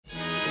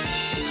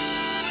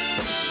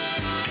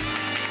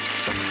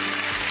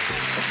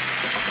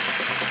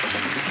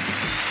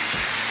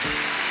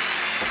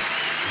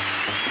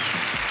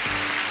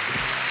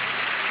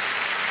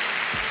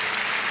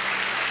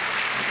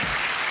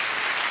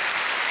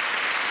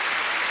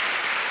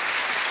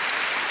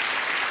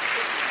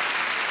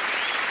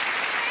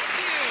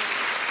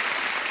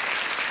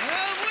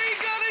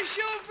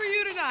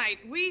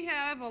right, we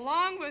have,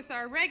 along with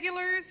our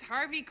regulars,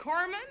 Harvey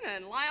Korman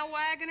and Lyle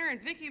Waggoner and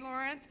Vicki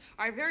Lawrence,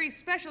 our very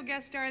special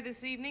guest star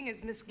this evening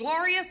is Miss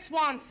Gloria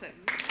Swanson.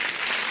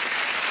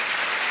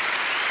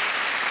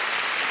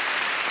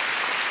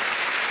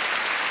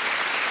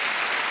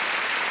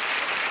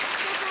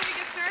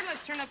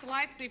 Let's turn up the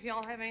lights, see if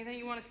y'all have anything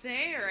you want to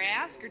say or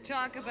ask or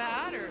talk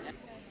about, or...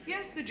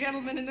 Yes, the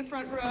gentleman in the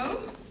front row.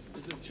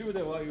 Is it true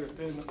that while you were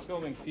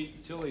filming Pete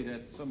and Tilly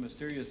that some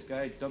mysterious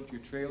guy dumped your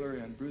trailer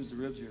and bruised the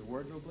ribs of your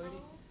wardrobe lady?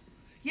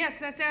 Yes,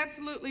 that's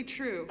absolutely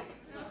true.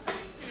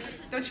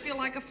 Don't you feel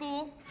like a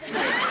fool?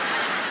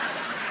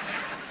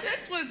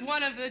 This was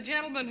one of the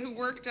gentlemen who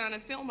worked on a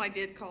film I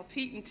did called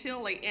Pete and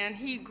Tilly, and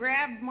he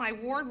grabbed my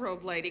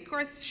wardrobe lady. Of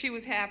course, she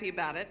was happy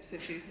about it,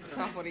 since she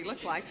saw what he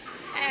looks like.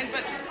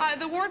 But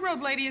the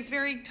wardrobe lady is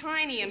very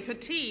tiny and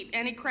petite,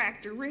 and he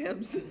cracked her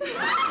ribs.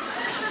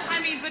 I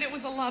mean, but it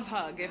was a love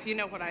hug, if you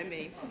know what I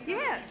mean.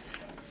 Yes.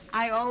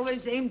 I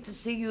always aim to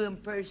see you in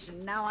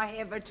person. Now I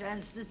have a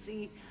chance to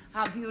see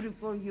how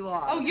beautiful you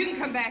are. Oh, you can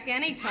come back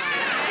anytime.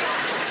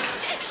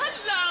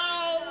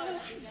 Hello!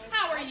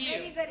 How are you? Are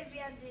you going to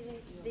be on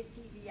the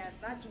TV? I'm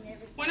watching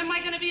everything. When am I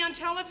going to be on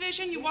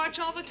television? You watch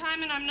all the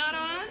time and I'm not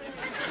on?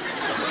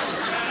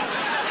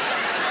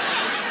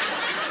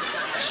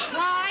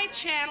 Try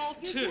Channel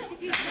 2.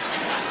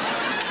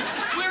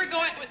 We're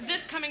going,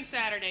 this coming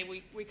Saturday,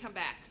 we come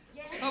back.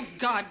 Yeah. Oh,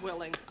 God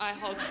willing, I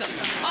hope so.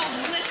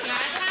 Oh, listen,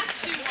 I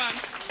have to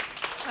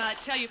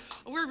tell you,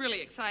 we're really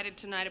excited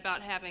tonight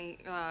about having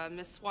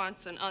Miss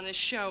Swanson on this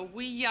show.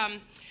 We, a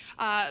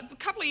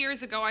couple of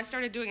years ago, I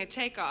started doing a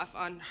takeoff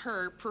on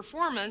her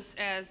performance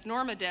as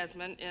Norma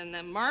Desmond in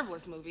the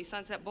marvelous movie,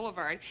 Sunset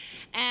Boulevard.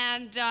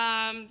 And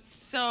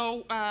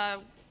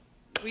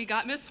we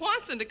got Miss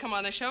Swanson to come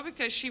on the show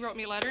because she wrote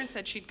me a letter and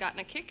said she'd gotten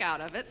a kick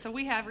out of it. So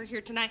we have her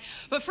here tonight.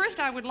 But first,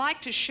 I would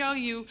like to show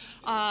you,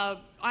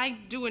 I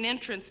do an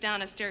entrance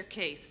down a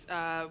staircase,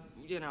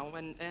 you know,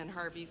 and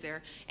Harvey's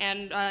there.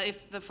 And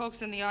if the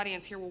folks in the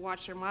audience here will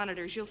watch their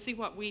monitors, you'll see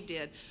what we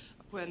did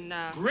when...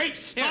 Great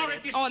star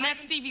at this Oh, and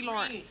that's Stevie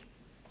Lawrence.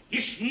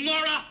 It's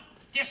Nora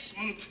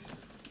Desmond.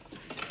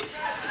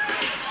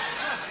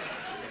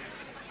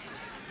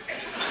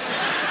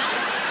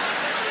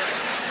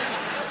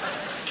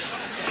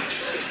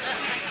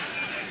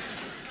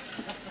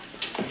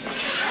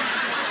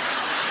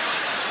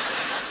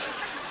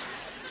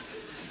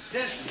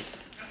 Desmond.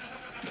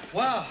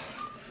 Wow.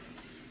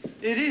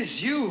 It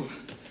is you.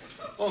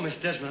 Oh, Miss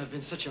Desmond, I've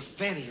been such a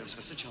fan of yours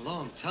for such a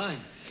long time.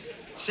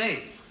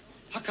 Say,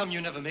 how come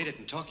you never made it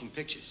in talking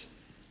pictures?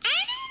 I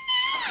don't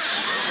know.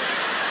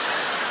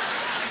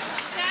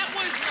 That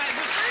was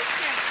the first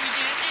guest we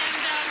did. And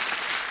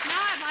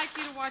now I'd like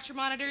you to watch your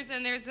monitors,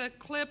 and there's a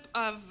clip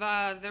of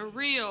the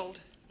real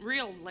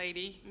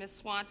lady, Miss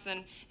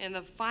Swanson, in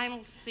the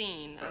final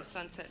scene of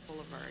Sunset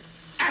Boulevard.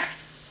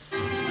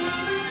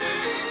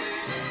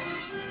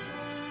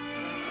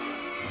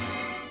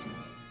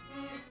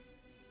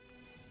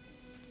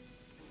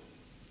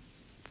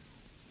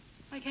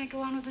 I can't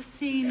go on with the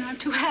scene. I'm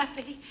too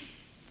happy.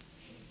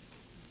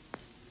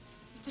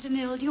 Mr.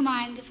 DeMille, do you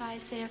mind if I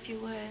say a few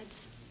words?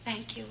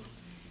 Thank you.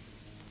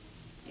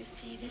 You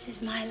see, this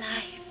is my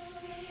life.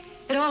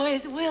 It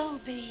always will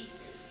be.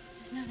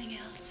 There's nothing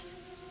else.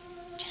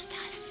 Just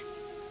us.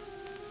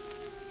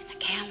 And the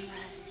cameras.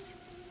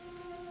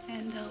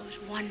 And those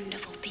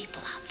wonderful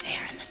people out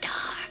there in the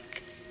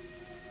dark.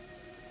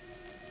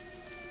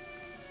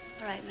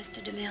 All right,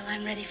 Mr. DeMille,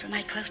 I'm ready for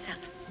my close-up.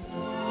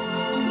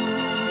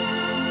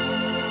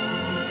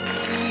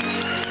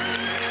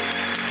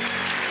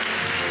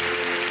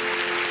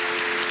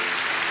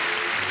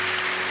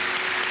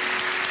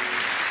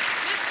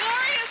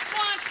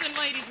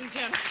 Ladies and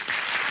gentlemen.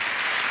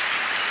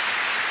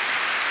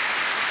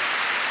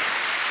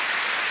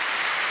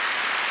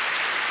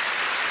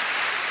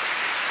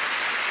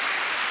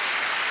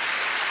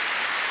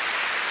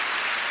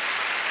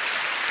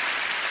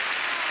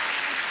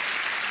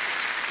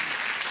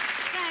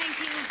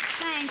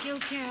 Thank you,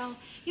 Carol.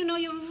 You know,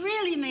 you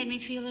really made me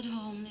feel at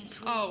home this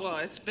week. Oh, well,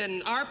 it's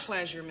been our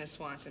pleasure, Miss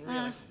Swanson,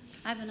 really.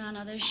 I've been on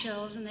other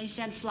shows, and they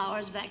sent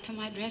flowers back to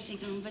my dressing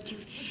room, but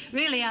you've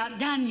really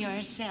outdone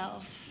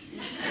yourself.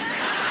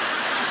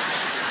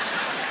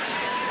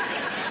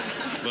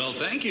 Well,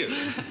 thank you.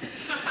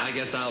 I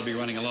guess I'll be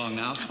running along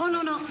now. Oh,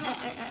 no.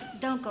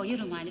 Don't go. You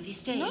don't mind if he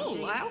stays, No, do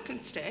you? Lyle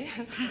can stay.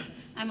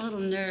 I'm a little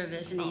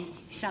nervous, and he's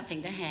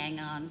something to hang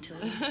on to.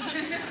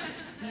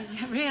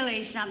 He's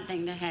really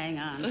something to hang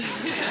on to.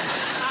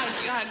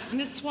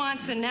 Miss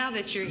Swanson, now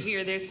that you're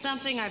here, there's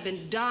something I've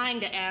been dying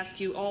to ask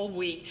you all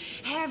week.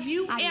 Have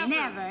you I've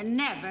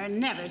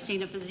never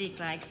seen a physique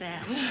like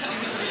that.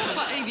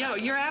 Well, you know,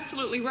 you're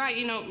absolutely right.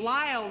 You know,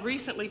 Lyle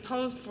recently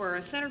posed for a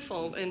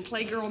centerfold in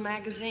Playgirl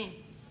magazine.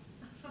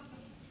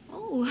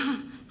 Oh,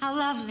 how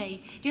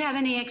lovely. Do you have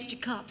any extra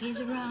copies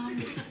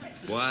around?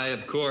 Why,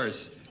 of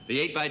course. The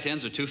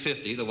 8x10s are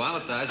 $2.50. The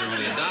wallet size are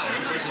only $1.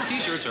 Of course, the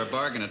T-shirts are a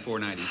bargain at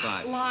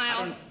 $4.95.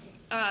 Lyle,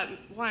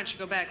 why don't you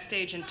go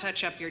backstage and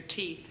touch up your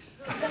teeth?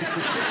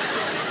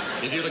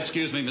 If you'll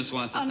excuse me, Miss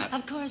Swanson.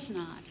 Of course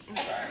not.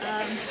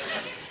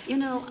 You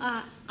know,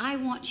 I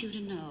want you to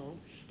know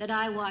that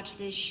I watch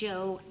this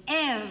show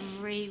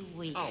every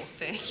week. Oh,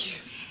 thank you.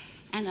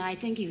 And I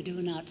think you do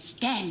an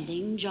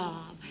outstanding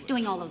job.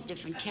 Doing all those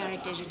different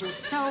characters, you do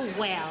so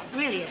well.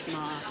 Really, it's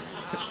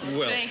marvelous.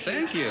 Well,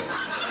 thank you.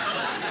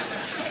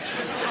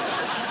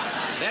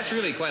 That's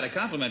really quite a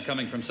compliment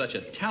coming from such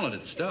a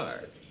talented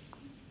star.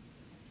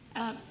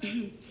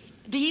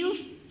 Do you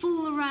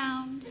fool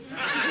around?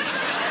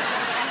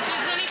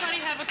 Does anybody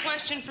have a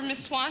question for Miss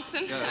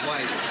Swanson?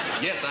 Why,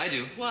 yes, I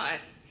do. What?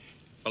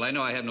 Well, I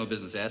know I have no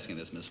business asking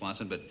this, Miss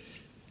Swanson, but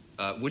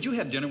would you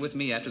have dinner with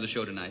me after the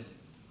show tonight?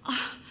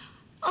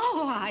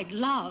 Oh, I'd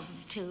love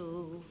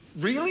to.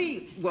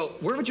 Really? Well,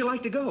 where would you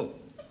like to go?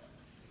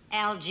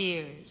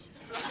 Algiers.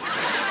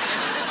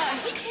 Oh,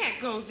 he can't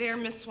go there,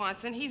 Miss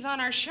Swanson. He's on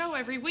our show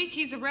every week.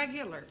 He's a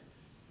regular.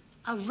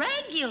 A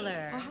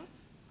regular? Uh-huh.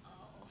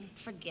 Oh,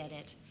 forget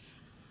it.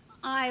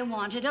 I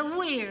wanted a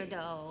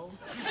weirdo.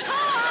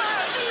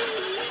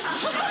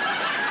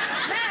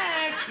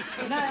 Next!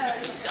 Don't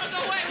go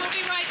away. We'll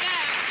be right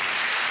back.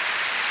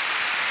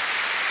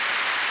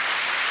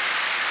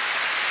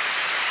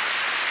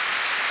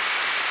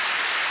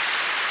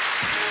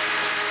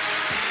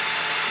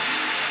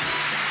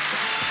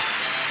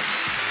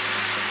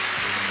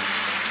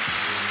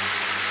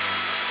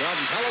 From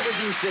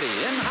Television City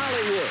in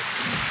Hollywood,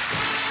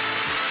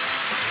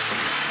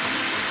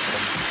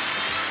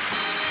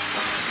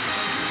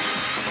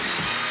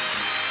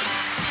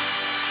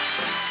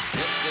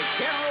 it's the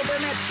Carol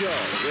Burnett Show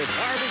with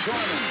Harvey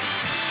Korman,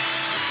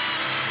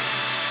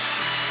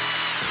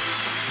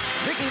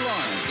 Vicki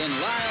Lawrence, and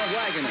Lyle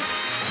Waggoner.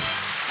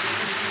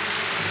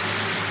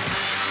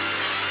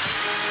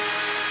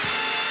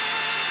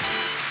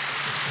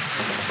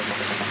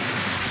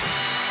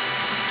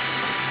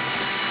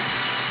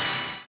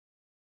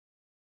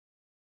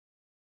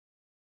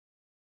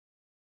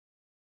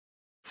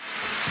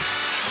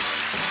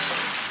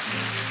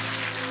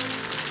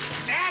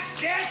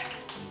 That's it!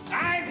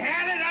 I've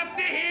had it up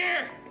to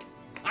here!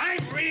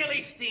 I'm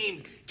really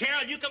steamed.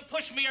 Carol, you can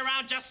push me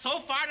around just so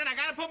far that I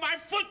gotta put my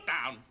foot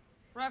down.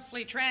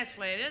 Roughly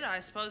translated, I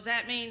suppose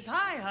that means,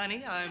 hi,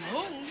 honey, I'm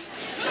home.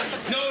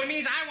 No, it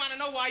means I want to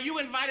know why you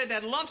invited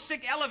that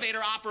lovesick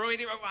elevator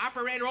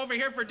operator over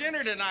here for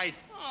dinner tonight.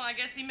 Oh, I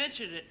guess he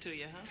mentioned it to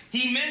you, huh?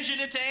 He mentioned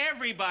it to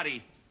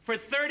everybody. For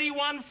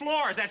 31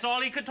 floors, that's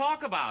all he could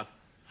talk about.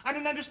 I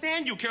don't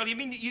understand you, Carol. You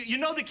mean, you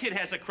know the kid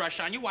has a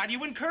crush on you. Why do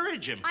you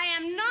encourage him? I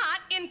am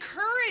not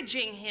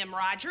encouraging him,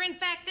 Roger. In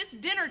fact, this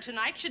dinner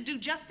tonight should do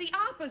just the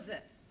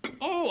opposite.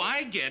 Oh,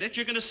 I get it.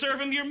 You're going to serve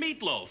him your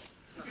meatloaf.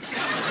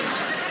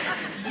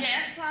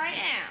 Yes, I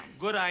am.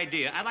 Good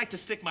idea. I'd like to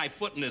stick my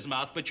foot in his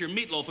mouth, but your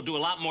meatloaf will do a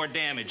lot more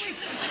damage. Wait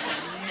just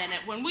a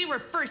minute. When we were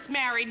first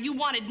married, you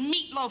wanted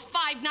meatloaf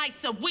 5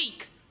 nights a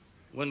week.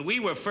 When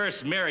we were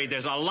first married,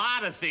 there's a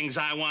lot of things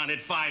I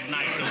wanted 5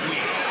 nights a week.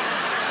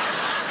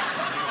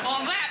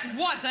 Well, that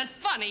wasn't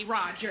funny,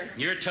 Roger.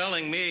 You're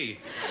telling me.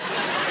 All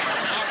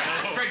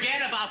right,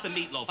 forget about the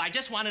meatloaf. I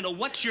just want to know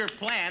what's your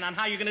plan on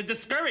how you're going to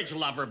discourage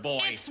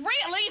Loverboy. It's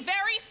really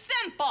very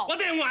simple. Well,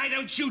 then why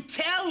don't you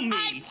tell me?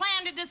 I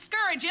plan to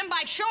discourage him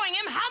by showing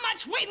him how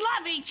much we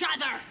love each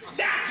other.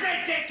 That's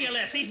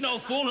ridiculous. He's no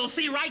fool. He'll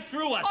see right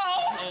through us.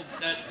 Oh.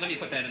 Let me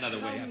put that another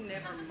way. Oh,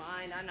 never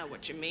mind. I know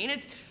what you mean.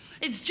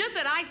 It's just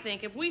that I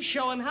think if we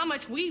show him how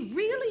much we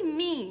really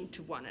mean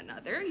to one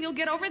another, he'll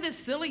get over this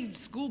silly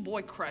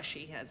schoolboy crush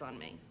he has on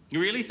me.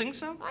 You really think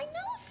so? I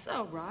know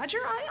so, Roger.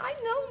 I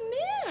know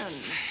men.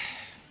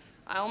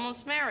 I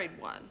almost married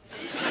one.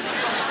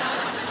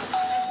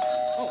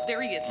 Oh,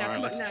 there he is. Now, All right,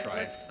 come let's on. Now,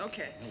 try it.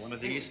 Okay. One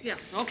of these? Yeah,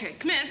 okay.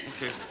 Come in.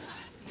 Okay.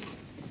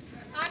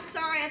 I'm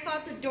sorry, I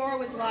thought the door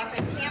was locked.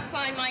 I can't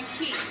find my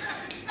key.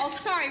 Oh,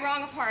 sorry,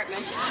 wrong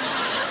apartment.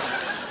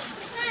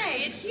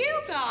 Hey, it's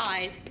you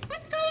guys.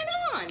 What's going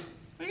on?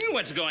 I know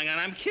what's going on.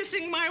 I'm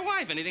kissing my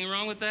wife. Anything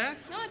wrong with that?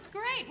 No, it's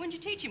great. When'd you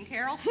teach him,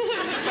 Carol?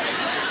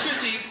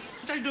 Chrissy,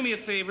 would you do me a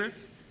favor?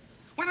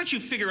 Why don't you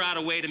figure out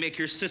a way to make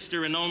your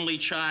sister an only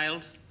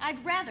child?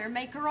 I'd rather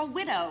make her a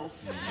widow.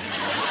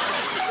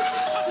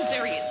 Oh,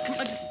 there he is. Come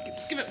on,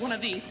 let's give it one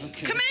of these.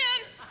 Okay. Come in.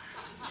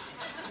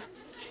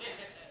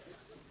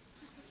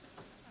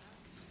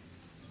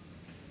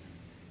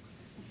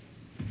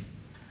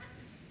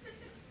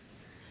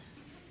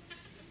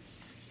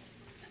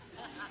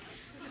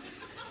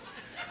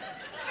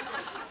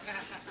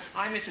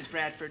 Hi, Mrs.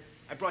 Bradford.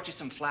 I brought you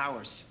some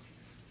flowers.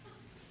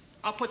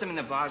 I'll put them in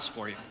the vase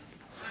for you.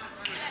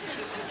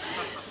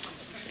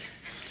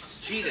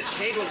 Gee, the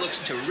table looks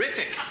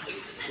terrific.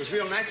 It was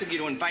real nice of you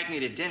to invite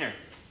me to dinner.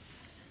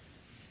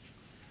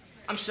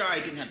 I'm sorry I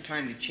didn't have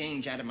time to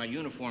change out of my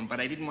uniform, but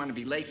I didn't want to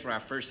be late for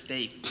our first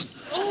date.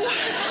 Oh.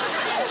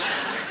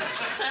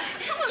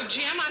 Hello,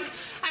 Jim.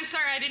 I'm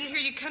sorry I didn't hear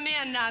you come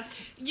in.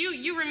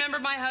 You remember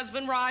my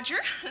husband, Roger?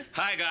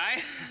 Hi,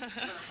 Guy.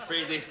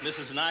 Afraid the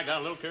missus and I got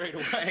a little carried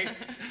away.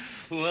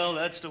 Well,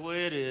 that's the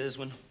way it is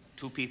when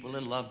two people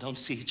in love don't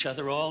see each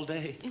other all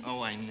day.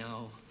 Oh, I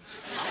know.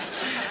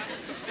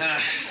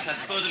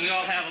 Supposing we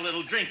all have a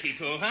little drinky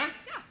poo, huh?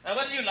 Yeah.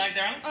 What do you like,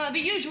 darling? The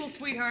usual,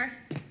 sweetheart.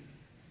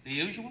 The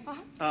usual?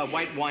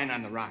 White wine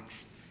on the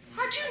rocks.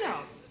 How'd you know?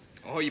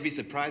 Oh, you'd be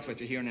surprised what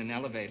you hear in an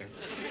elevator.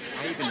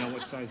 I even know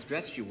what size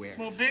dress you wear.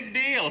 Well, big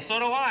deal. So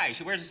do I.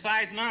 She wears a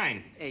size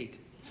 9. 8.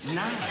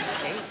 9?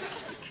 8?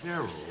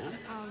 Carol?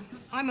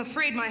 I'm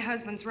afraid my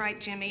husband's right,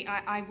 Jimmy.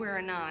 I wear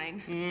a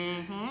 9.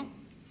 Mm-hmm.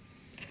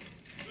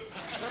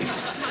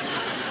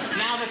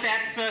 Now that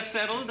that's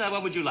settled,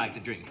 what would you like to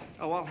drink?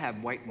 Oh, I'll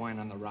have white wine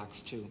on the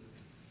rocks, too.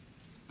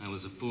 I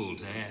was a fool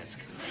to ask.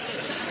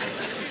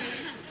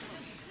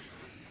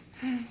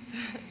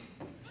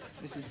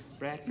 Mrs.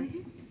 Bradford,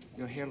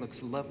 your hair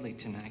looks lovely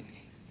tonight.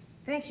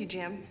 Thank you,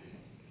 Jim.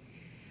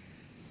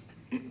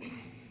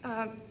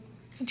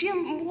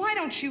 Jim, why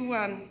don't you,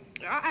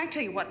 I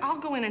tell you what, I'll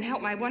go in and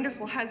help my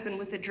wonderful husband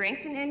with the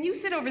drinks, and you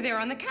sit over there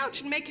on the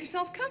couch and make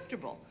yourself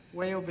comfortable.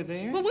 Way over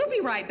there? Well, we'll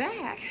be right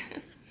back.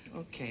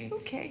 Okay.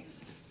 Okay.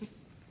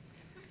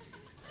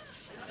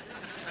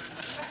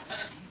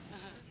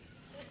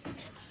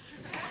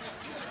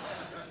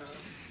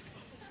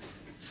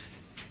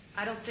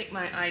 I don't think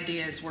my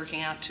idea is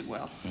working out too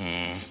well.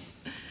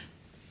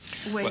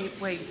 Wave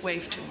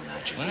to him,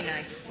 Roger. What? Be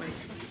nice. Wave.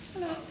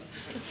 Hello.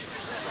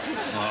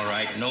 All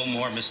right, no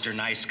more Mr.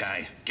 Nice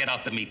Guy. Get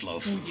out the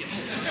meatloaf.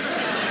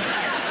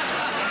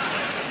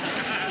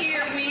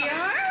 Here we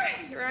are.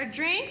 Here are our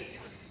drinks.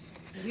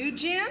 You,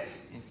 Jim?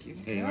 Thank you.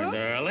 Here,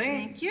 darling.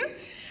 Thank you.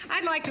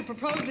 I'd like to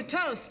propose a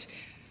toast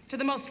to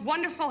the most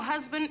wonderful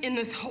husband in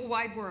this whole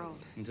wide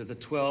world. And to the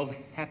 12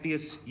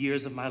 happiest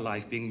years of my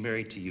life being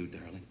married to you,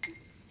 darling.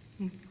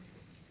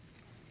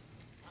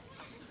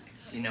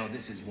 You know,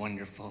 this is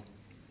wonderful.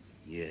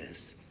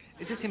 Yes.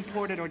 Is this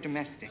imported or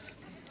domestic?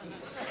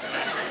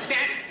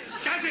 That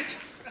does it!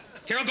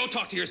 Carol, go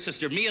talk to your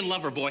sister. Me and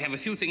Loverboy have a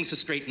few things to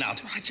straighten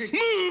out. Roger.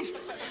 Move!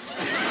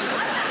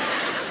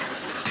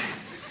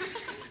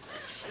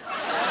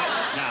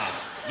 Now,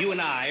 you and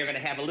I are going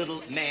to have a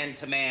little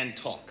man-to-man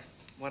talk.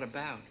 What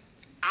about?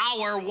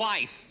 Our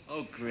wife.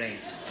 Oh, great.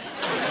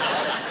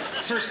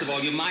 First of all,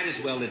 you might as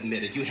well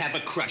admit it. You have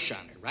a crush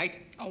on her, right?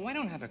 Oh, I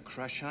don't have a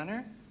crush on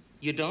her.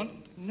 You don't?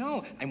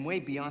 No, I'm way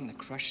beyond the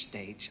crush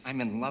stage.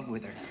 I'm in love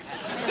with her.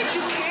 But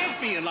you can't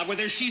be in love with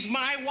her. She's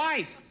my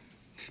wife.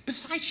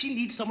 Besides, she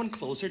needs someone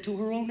closer to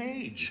her own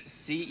age.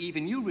 See,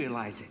 even you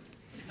realize it.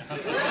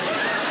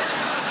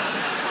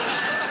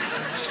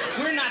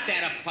 We're not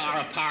that far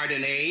apart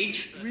in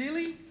age.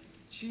 Really?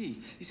 Gee,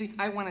 you see,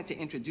 I wanted to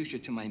introduce you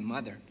to my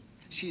mother.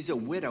 She's a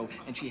widow,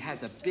 and she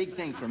has a big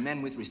thing for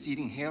men with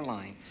receding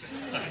hairlines.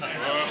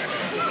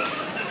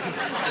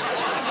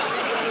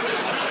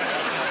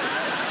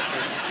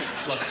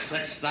 Look,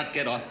 let's not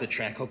get off the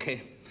track,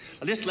 okay?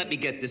 Just let me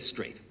get this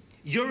straight.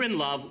 You're in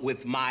love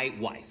with my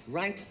wife,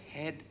 right?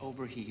 Head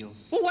over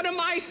heels. Well, what am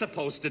I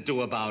supposed to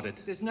do about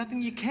it? There's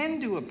nothing you can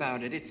do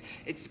about it.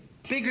 It's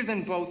bigger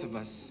than both of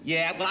us.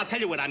 Yeah, well, I'll tell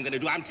you what I'm gonna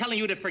do. I'm telling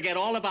you to forget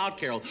all about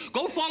Carol.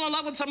 Go fall in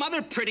love with some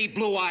other pretty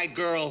blue-eyed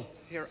girl.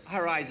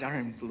 Her eyes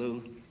aren't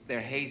blue. They're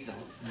hazel.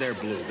 They're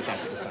blue, but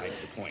that's besides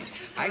the point.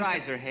 Her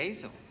eyes are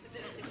hazel.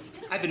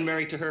 I've been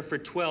married to her for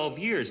 12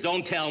 years.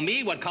 Don't tell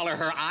me what color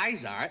her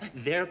eyes are.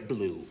 They're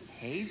blue.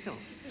 Hazel.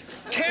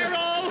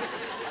 Carol!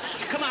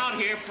 Come out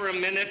here for a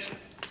minute.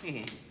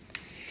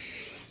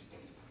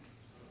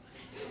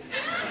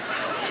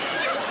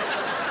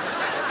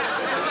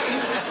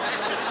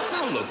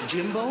 Now look,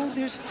 Jimbo,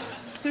 there's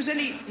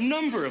any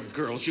number of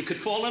girls you could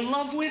fall in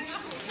love with.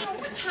 Oh,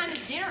 what time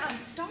is dinner? I'm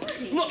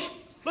starving.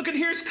 Look, and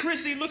here's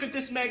Chrissy. Look at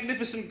this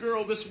magnificent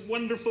girl, this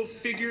wonderful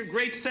figure,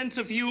 great sense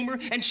of humor,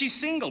 and she's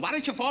single. Why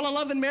don't you fall in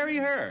love and marry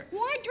her?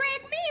 Why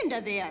drag me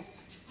into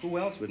this? Who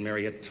else would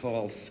marry a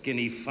tall,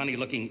 skinny,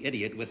 funny-looking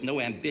idiot with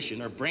no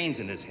ambition or brains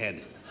in his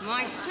head?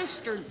 My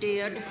sister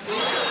did.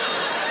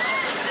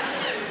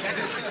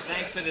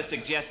 Thanks for the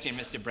suggestion,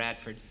 Mr.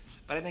 Bradford.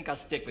 But I think I'll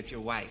stick with your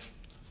wife.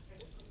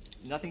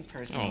 Nothing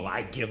personal. Oh,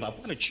 I give up.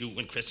 Why don't you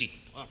and Chrissy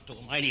talk to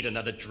him? I need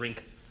another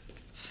drink.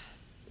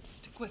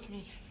 Stick with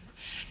me.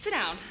 Sit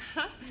down.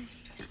 Huh?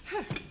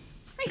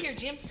 Right here,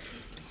 Jim.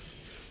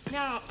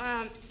 Now,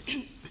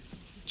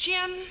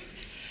 Jim.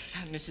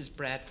 Mrs.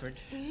 Bradford,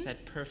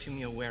 that perfume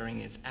you're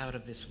wearing is out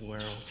of this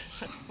world.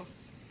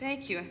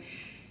 Thank you.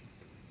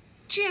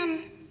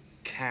 Jim.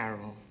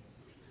 Carol.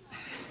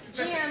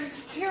 Jim,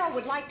 Carol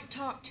would like to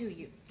talk to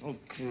you. Oh,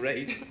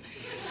 great.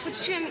 But,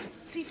 Jim,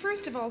 see,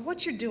 first of all,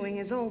 what you're doing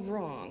is all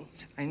wrong.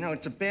 I know,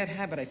 it's a bad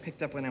habit I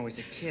picked up when I was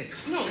a kid.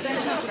 No,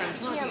 that's not what I'm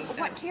talking Jim, about.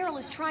 what Carol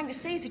is trying to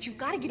say is that you've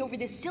got to get over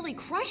this silly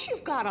crush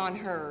you've got on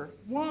her.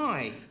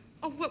 Why?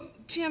 Oh, well,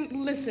 Jim,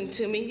 listen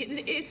to me.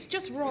 It's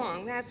just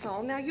wrong, that's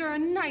all. Now, you're a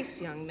nice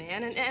young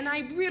man, and I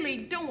really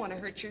don't want to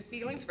hurt your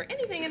feelings for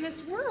anything in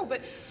this world,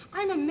 but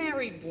I'm a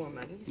married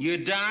woman. You're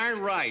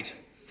darn right.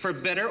 For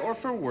better or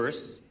for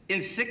worse, in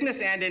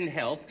sickness and in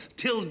health,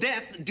 till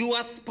death do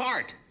us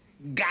part.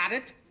 Got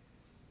it?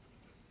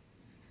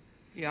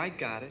 Yeah, I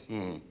got it.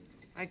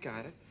 I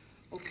got it.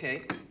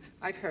 Okay,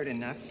 I've heard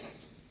enough.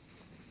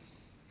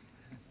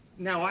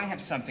 Now I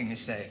have something to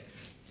say.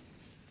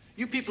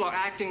 You people are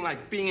acting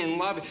like being in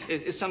love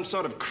is some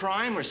sort of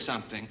crime or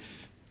something,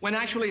 when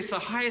actually it's the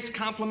highest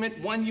compliment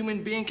one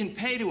human being can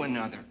pay to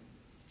another.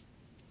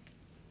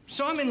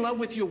 So I'm in love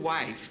with your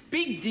wife.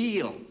 Big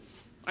deal.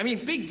 I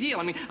mean, big deal.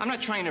 I mean, I'm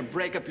not trying to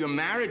break up your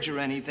marriage or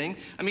anything.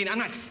 I mean, I'm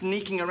not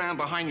sneaking around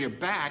behind your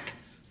back.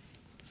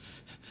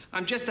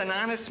 I'm just an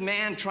honest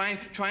man trying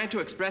to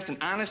express an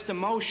honest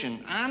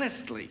emotion,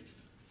 honestly.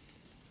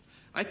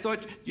 I thought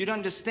you'd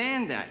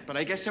understand that, but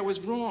I guess I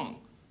was wrong.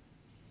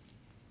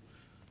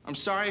 I'm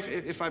sorry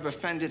if I've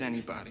offended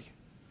anybody.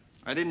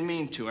 I didn't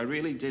mean to. I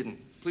really didn't.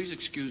 Please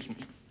excuse me.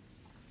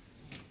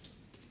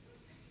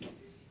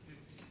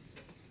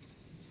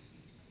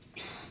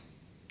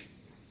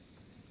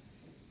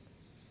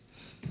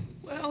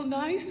 Well,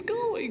 nice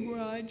going,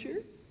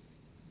 Roger.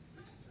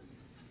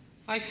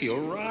 I feel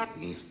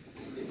rotten.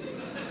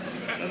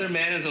 Another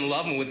man is in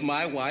love with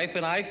my wife,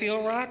 and I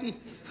feel rotten.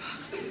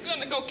 I'm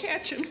gonna go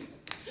catch him.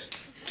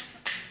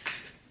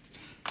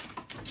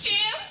 Jim?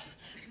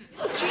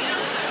 Oh, Jim.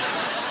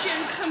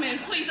 Jim, come in,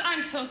 please.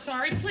 I'm so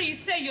sorry. Please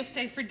say you'll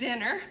stay for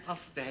dinner. I'll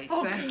stay.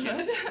 Oh, Thank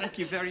good. you. Thank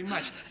you very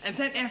much. And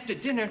then after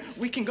dinner,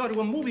 we can go to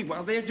a movie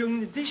while they're doing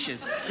the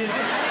dishes. You know?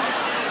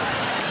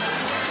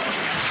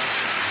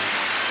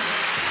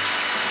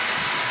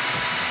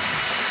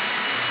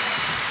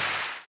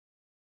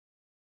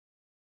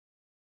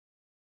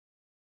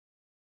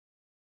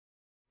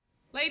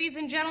 Ladies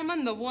and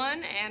gentlemen, the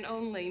one and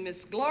only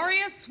Miss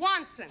Gloria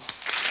Swanson.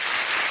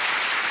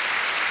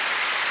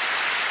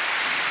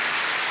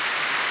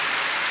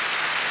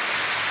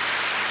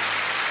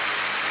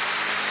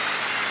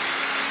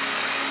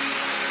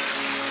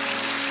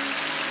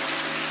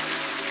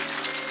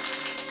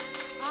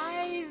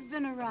 I've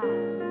been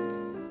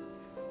around,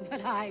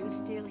 but I'm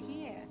still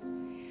here.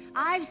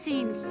 I've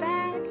seen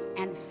fads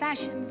and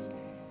fashions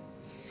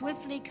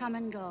swiftly come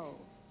and go.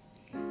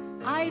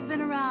 I've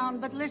been around,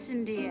 but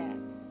listen, dear,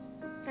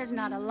 there's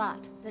not a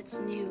lot that's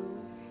new.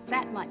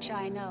 That much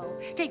I know.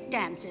 Take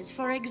dances,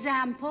 for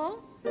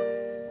example.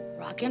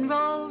 Rock and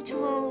roll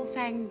to old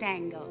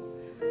fandango.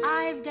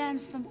 I've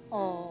danced them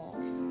all.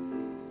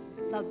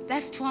 The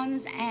best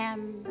ones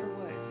and the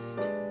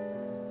worst.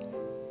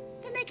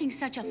 They're making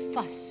such a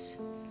fuss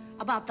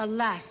about the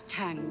last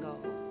tango.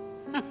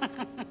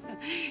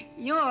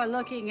 You're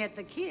looking at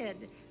the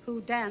kid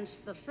who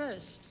danced the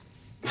first.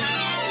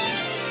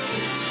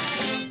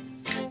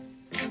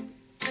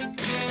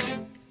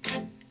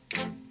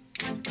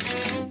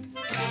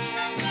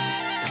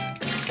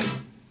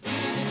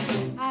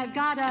 I've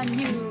got a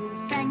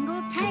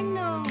newfangled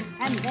tango,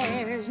 and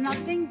there's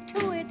nothing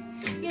to it.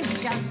 You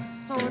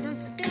just sort of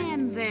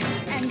stand there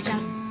and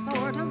just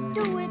sort of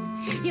do it.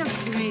 You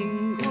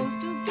cling close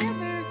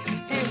together,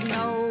 there's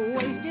no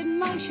wasted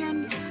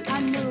motion.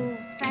 A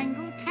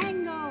newfangled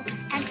tango,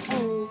 an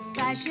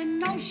old-fashioned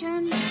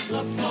notion.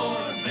 The floor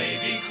may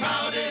be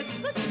crowded,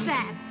 but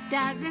that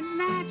doesn't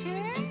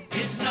matter.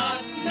 It's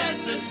not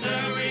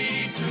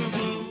necessary to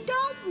move.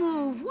 Don't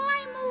move,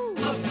 why move?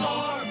 The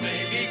floor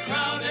may be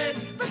crowded,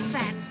 but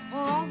that's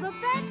all the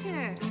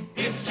better.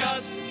 It's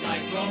just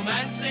like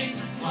romancing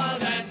while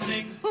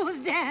dancing. Who's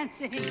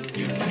dancing?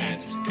 You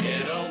can't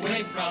get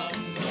away from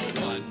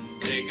the one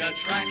big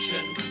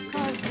attraction.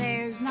 'Cause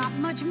there's not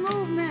much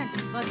movement,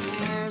 but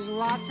there's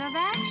lots of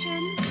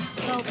action.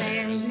 So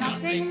there's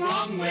nothing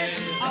wrong with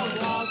a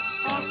waltz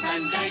or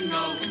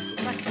fandango.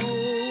 But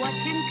oh, what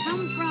can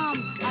come from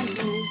a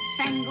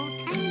newfangled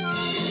tango?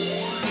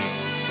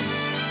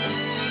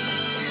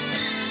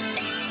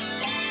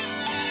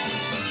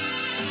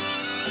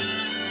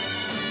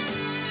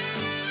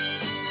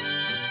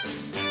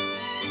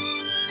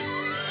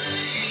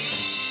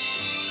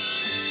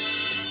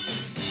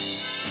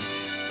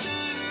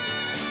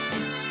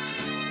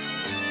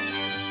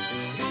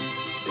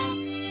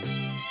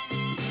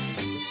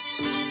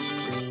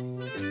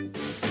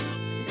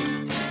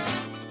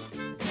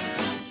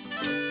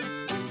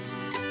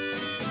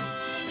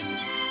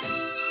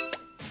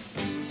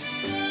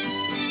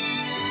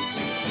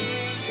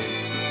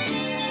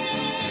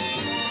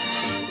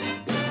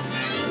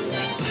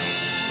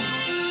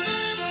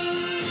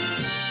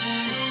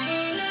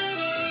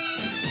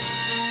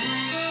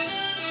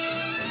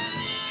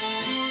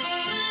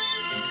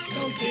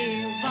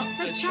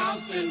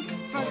 Charleston,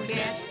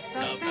 forget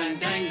the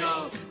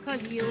fandango,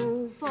 'cause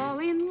you'll fall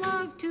in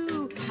love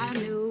to a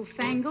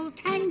newfangled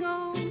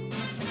tango.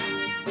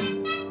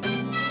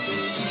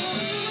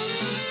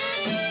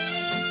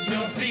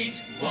 Your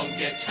feet won't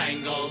get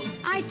tangled.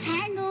 I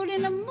tangled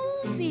in a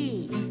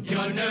movie.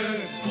 Your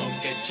nerves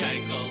won't get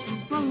jangled.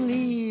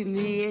 Believe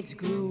me, it's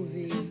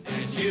groovy.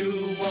 And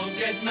you won't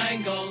get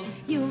mangled.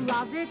 You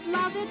love it,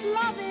 love it,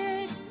 love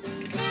it.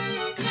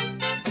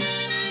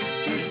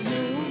 This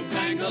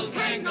newfangled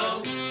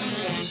tango.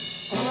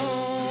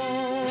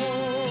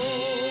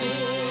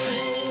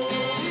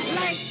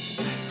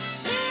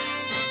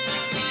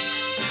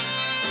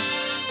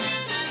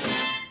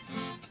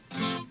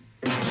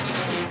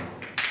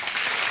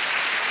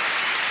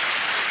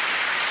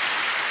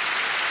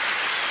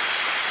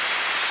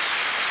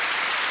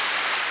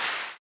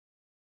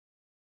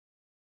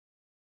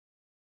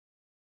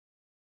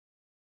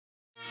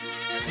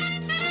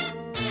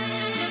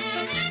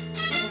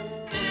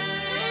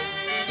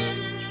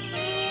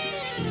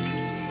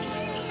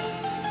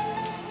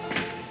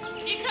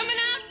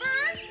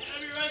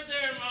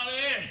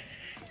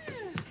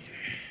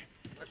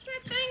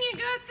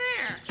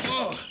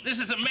 this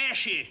is a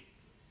mashie.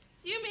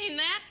 You mean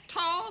that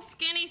tall,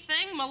 skinny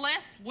thing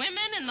molests women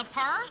in the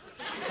park?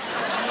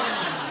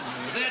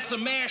 That's a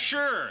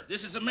masher.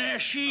 This is a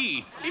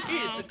mashie.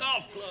 It's a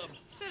golf club.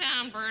 Sit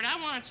down, Bert.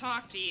 I want to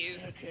talk to you.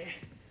 Okay.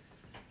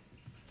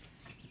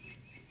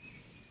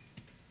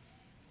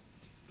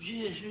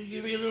 Yes, you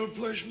give me a little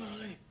push,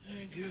 Molly.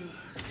 Thank you.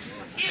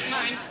 Get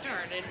mine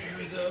started. Here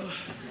we go.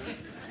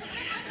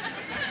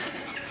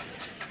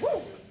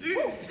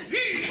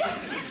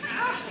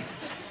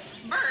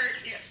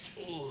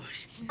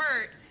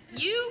 Bert,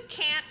 you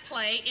can't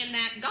play in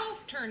that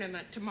golf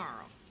tournament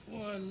tomorrow.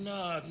 Why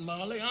not,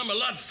 Molly? I'm a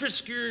lot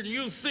friskier than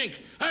you think.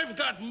 I've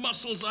got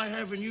muscles I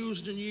haven't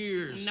used in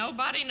years.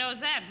 Nobody knows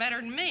that better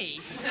than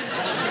me.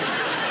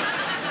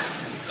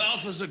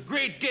 Golf is a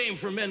great game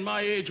for men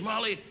my age,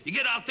 Molly. You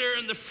get out there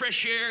in the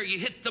fresh air, you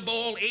hit the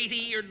ball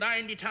 80 or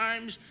 90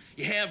 times,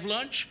 you have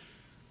lunch,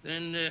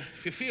 then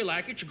if you feel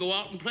like it, you go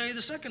out and play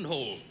the second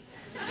hole.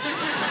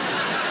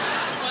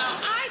 Well,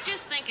 I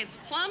just think it's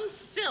plumb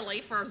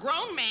silly for a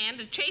grown man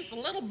to chase a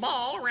little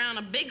ball around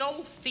a big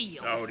old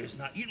field. No, it is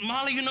not.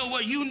 Molly, you know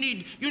what? You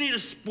need a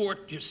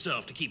sport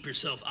yourself to keep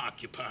yourself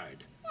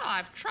occupied. Well,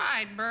 I've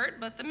tried, Bert,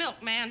 but the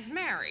milkman's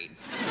married.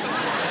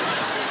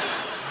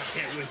 I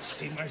can't wait to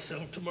see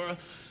myself tomorrow.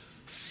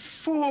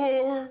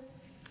 4.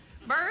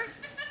 Bert,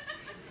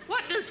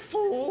 what does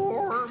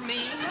 4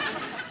 mean?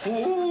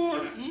 4?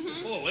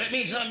 Mm-hmm. Oh, that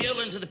means I'm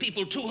yelling to the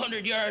people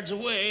 200 yards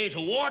away to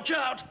watch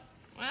out.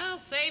 Well,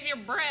 save your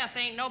breath.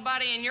 Ain't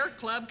nobody in your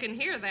club can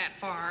hear that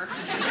far.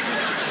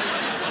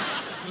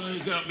 Oh,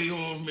 you got me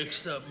all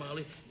mixed up,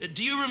 Molly.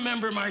 Do you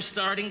remember my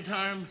starting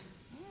time?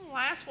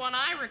 Last one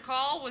I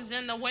recall was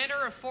in the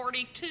winter of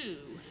 '42.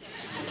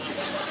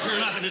 You're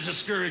not going to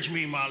discourage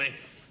me, Molly.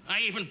 I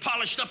even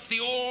polished up the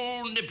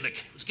old niblick.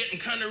 It was getting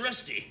kind of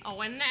rusty. Oh,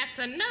 and that's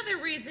another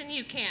reason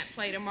you can't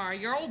play tomorrow.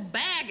 Your old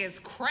bag is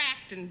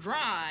cracked and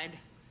dried.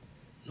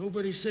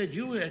 Nobody said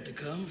you had to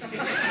come.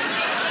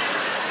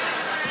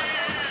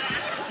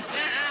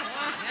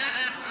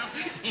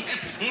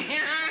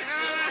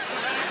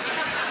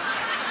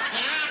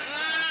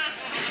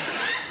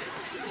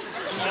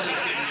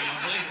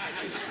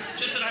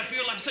 Just that I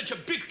feel like such a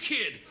big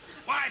kid.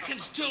 Why, I can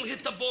still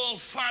hit the ball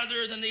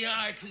farther than the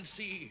eye can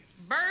see.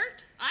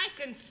 Bert, I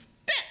can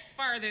spit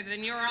farther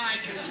than your eye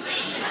can see.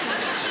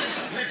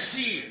 Let's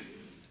see.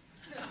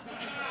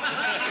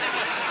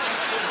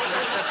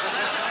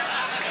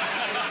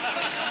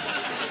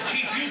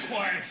 Keep you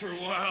quiet for a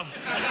while.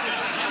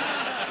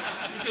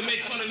 You can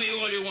make fun of me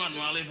all you want,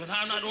 Molly, but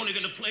I'm not only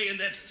going to play in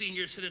that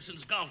senior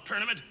citizens golf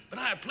tournament, but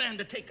I plan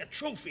to take a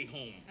trophy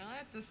home. Well,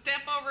 that's a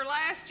step over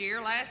last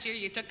year. Last year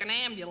you took an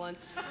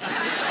ambulance.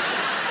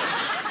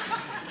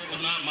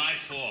 Well, not my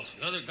fault.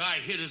 The other guy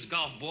hit his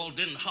golf ball,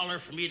 didn't holler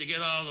for me to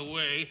get out of the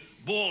way.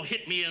 Ball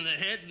hit me in the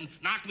head and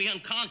knocked me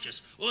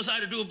unconscious. What was I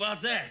to do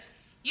about that?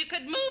 You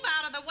could move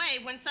out of the way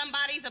when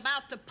somebody's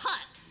about to putt.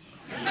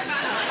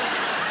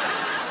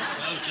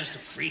 Well, it's just a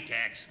freak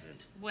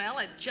accident. Well,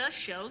 it just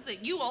shows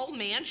that you old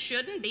men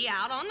shouldn't be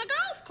out on the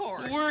golf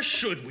course. Where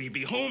should we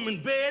be? Home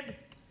in bed?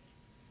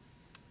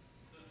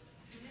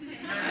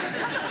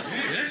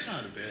 Hey, that's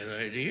not a bad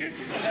idea.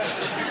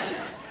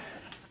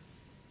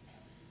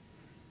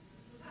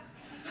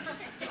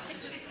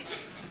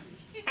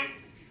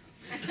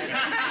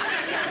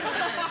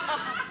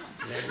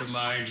 That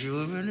reminds you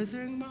of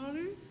anything,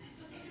 Molly?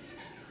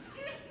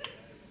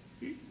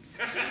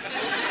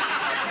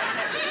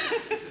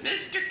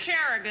 Mr.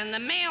 Kerrigan, the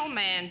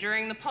mailman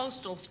during the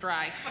postal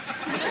strike.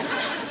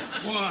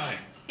 Why?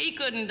 He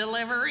couldn't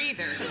deliver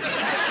either.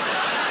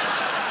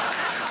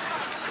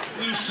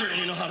 You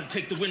certainly know how to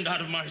take the wind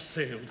out of my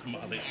sails,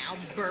 Molly. Now,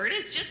 Bert,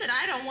 it's just that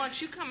I don't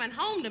want you coming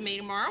home to me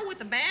tomorrow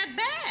with a bad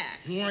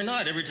back. Why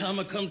not? Every time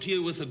I come to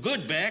you with a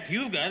good back,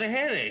 you've got a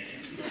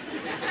headache.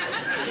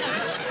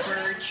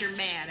 Bert, you're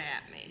mad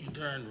at me.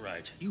 Darn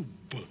right. You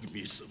bug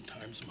me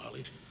sometimes,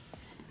 Molly.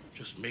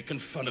 Just making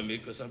fun of me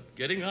because I'm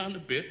getting on a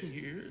bit in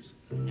years.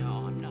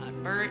 No, I'm not,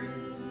 Bert.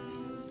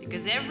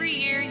 Because every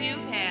year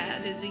you've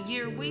had is a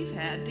year we've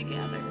had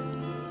together.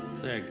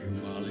 Thank you,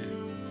 Molly.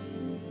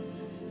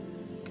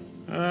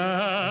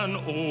 An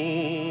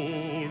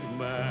old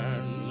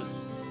man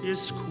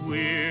is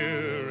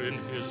queer in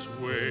his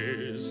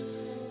ways.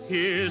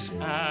 His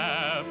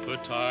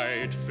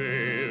appetite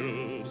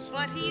fails.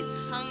 But he's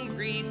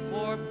hungry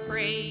for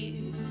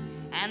praise.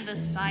 And the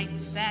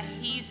sights that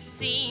he's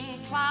seen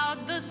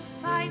cloud the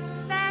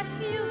sights that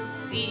he'll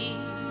see.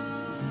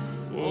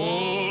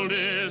 Old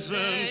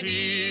isn't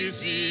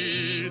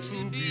easy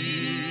to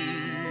be.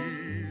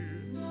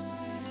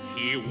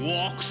 He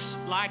walks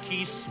like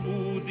he's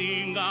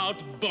smoothing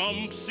out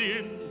bumps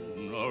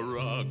in a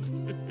rug.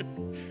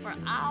 For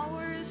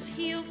hours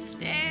he'll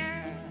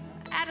stare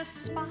at a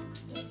spot.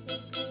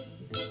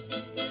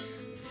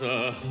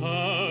 The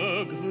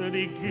hug that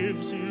he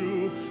gives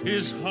you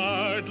is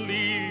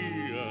hardly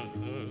a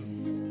hug.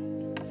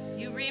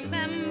 You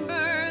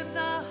remember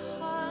the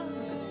hug,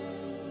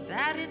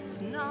 that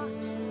it's not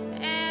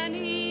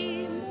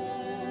anymore.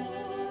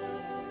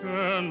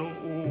 An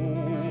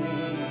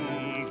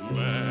old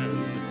man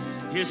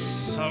is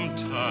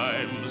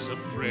sometimes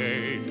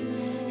afraid.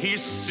 He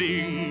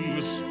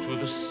sings to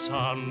the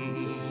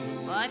sun,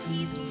 but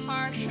he's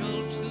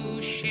partial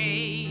to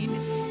shade.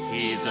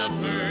 He's a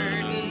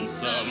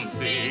burdensome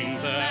thing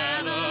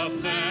that a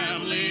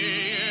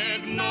family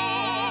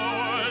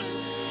ignores.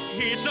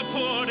 He's to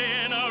put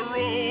in a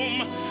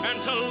room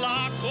and to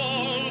lock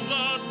all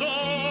the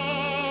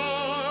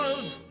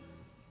doors.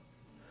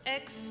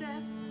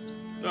 Except.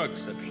 No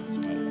exceptions,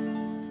 Molly.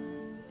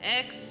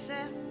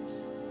 Except.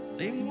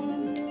 Name one.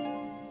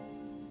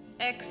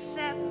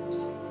 Except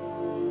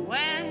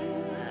when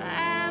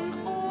an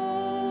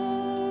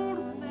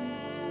old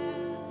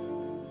man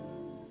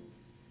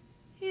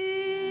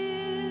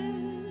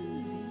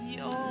is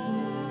yours.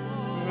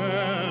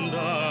 And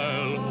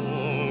I'll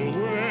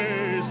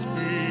always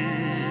be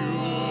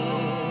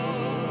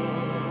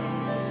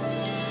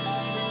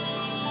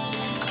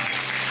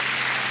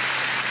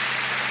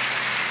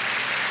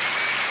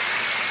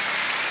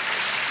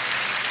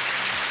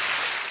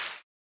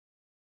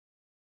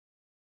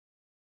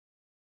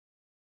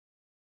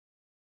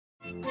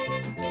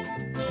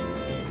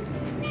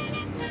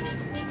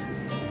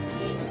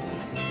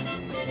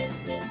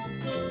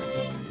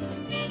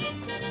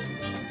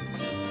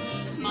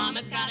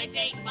Mama's got a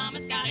date,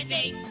 Mama's got a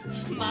date.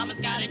 Mama's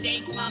got a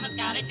date, Mama's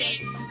got a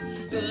date.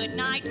 Good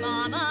night,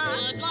 Mama.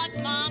 Good luck,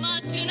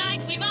 Mama.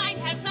 Tonight we might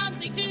have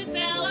something to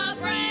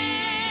celebrate.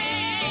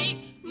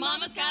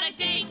 Mama's got a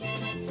date.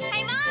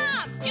 Hey,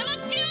 Mom, you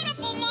look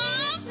beautiful,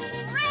 Mom.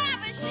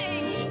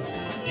 Ravishing.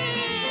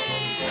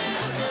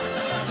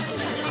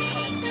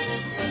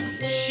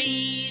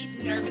 She's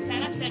nervous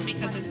and upset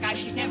because this guy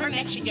she's never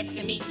met she gets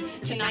to meet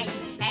tonight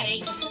at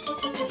 8.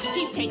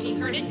 He's taking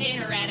her to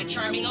dinner at a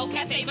charming old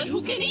cafe, but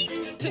who can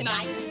eat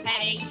tonight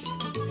at 8?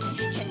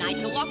 Tonight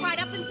he'll walk right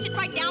up and sit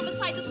right down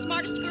beside the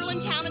smartest girl in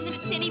town, and then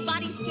it's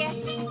anybody's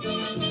guess.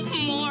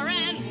 More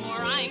and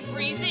more I'm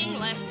breathing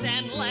less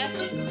and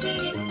less.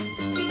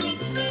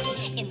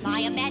 In my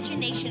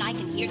imagination I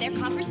can hear their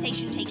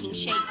conversation taking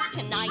shape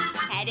tonight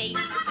at 8.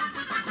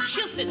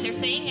 She'll sit there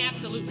saying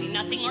absolutely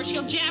nothing, or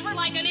she'll jabber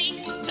like an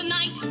 8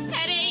 tonight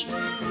at 8.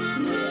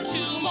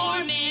 2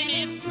 more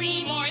minutes,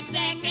 3 more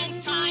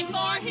seconds, time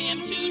for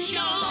him to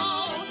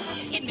show.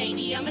 It may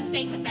be a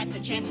mistake, but that's a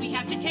chance we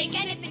have to take,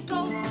 and if it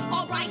goes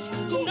all right,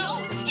 who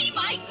knows? He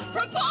might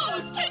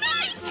propose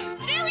tonight.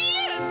 There he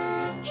is.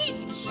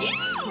 He's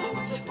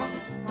cute.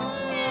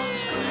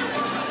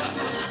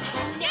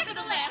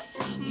 Nevertheless,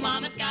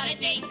 Mama's got a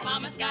date,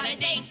 Mama's got a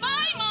date.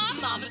 Bye, Mom.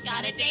 Mama's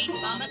got a date,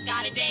 Mama's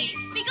got a date.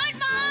 Be good,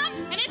 Mom.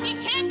 And if you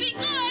can't be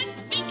good,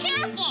 be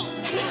careful.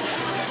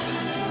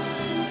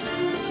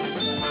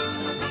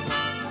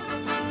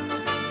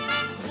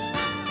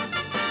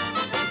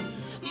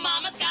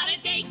 Mama's got a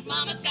date,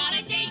 Mama's got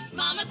a date.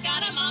 Mama's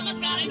got a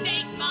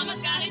date, Mama's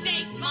got a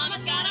date.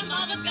 Mama's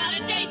got a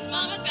date,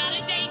 Mama's got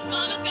a date.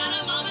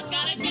 Mama's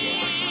got a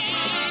date.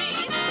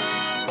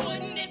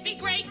 Wouldn't it be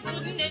great?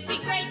 Wouldn't it be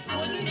great?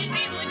 Wouldn't it be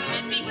great? Wouldn't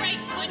it be great?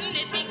 Wouldn't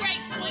it be great?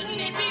 Wouldn't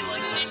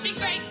it be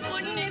great?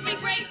 Wouldn't it be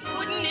great?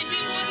 Wouldn't it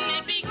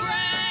be great?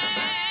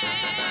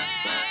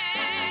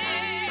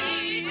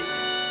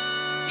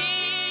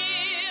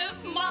 If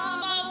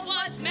Mama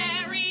was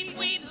married,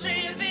 we'd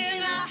live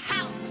in a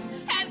house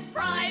as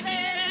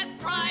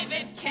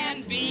private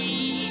can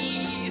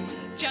be.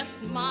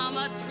 Just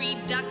Mama, 3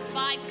 ducks,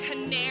 5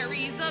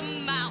 canaries, a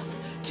mouse,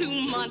 2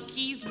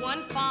 monkeys,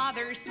 1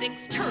 father,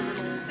 6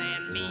 turtles,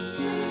 and me.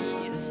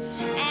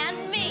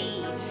 And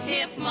me,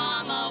 if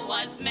Mama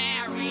was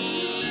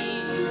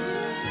married.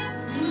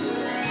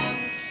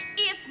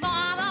 If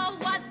Mama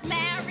was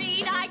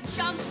married, I'd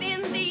jump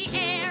in the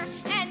air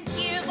and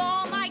give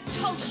all my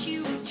toe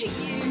shoes to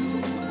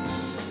you.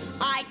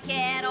 I'd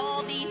get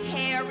all these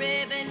hair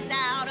ribbons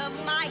out of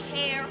my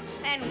hair,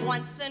 and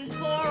once and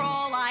for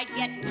all, I'd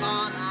get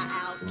Mama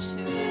out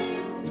too.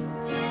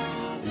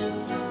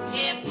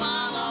 If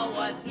Mama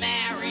was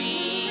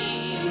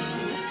married.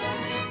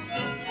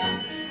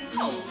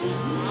 Oh,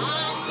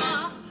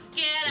 Mama,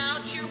 get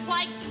out your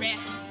white dress.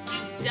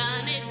 You've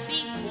done it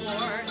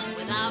before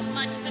without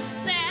much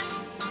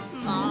success.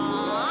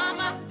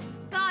 Mama,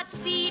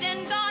 Godspeed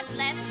and God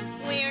bless.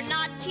 We're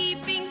not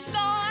keeping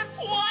score.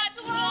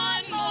 What's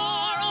 1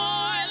 more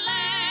or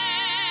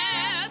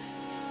less?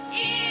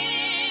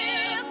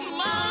 If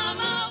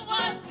Mama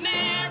was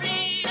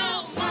married,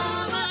 oh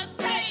Mama,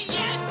 say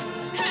yes,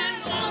 and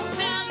won't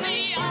tell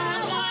me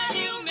all while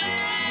you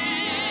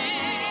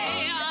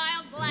may.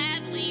 I'll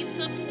gladly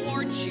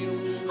support you.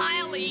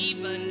 I'll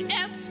even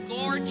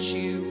escort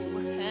you,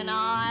 and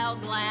I'll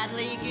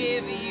gladly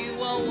give you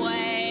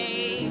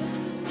away.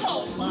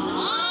 Oh,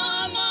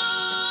 Mama,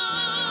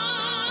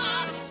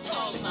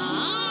 oh,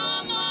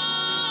 Mama,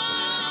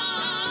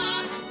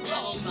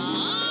 oh,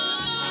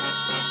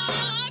 Mama,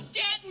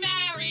 get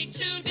married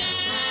today.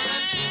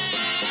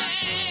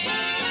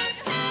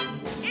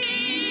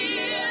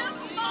 If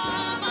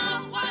Mama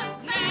was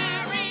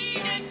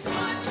married, it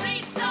would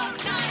be so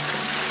nice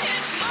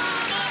if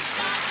Mama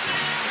got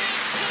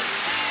married to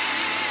stay.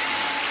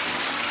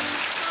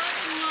 But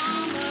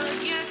Mama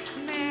gets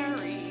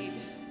married,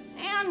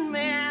 and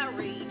married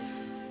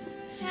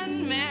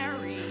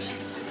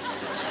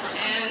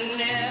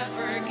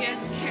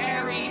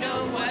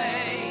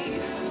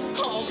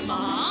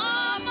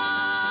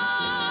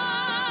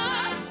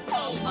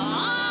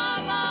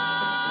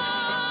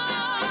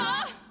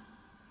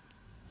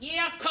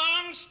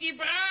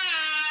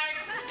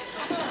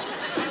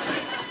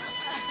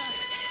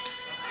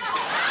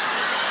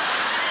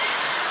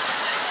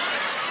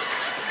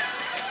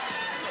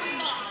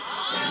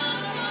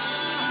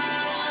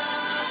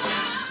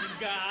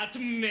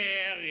not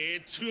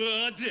married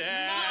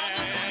today.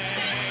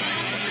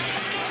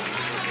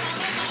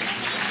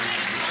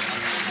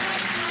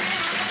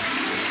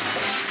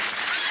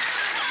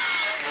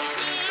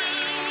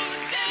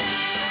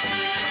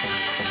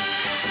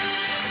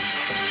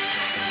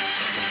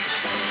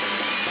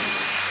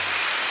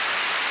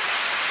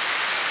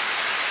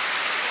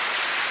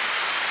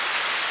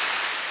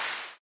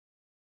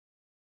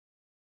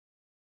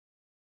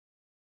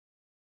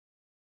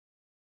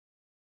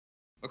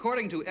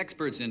 According to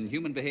experts in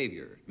human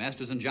behavior,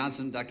 Masters and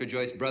Johnson, Dr.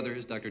 Joyce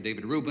Brothers, Dr.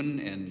 David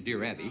Rubin, and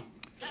dear Abby,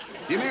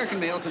 the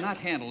American male cannot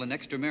handle an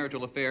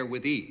extramarital affair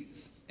with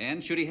ease.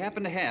 And should he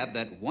happen to have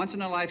that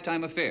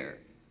once-in-a-lifetime affair,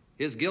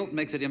 his guilt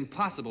makes it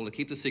impossible to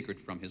keep the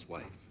secret from his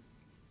wife.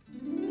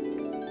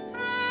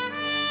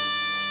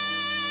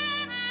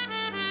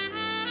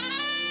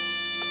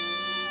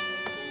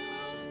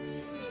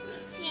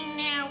 See,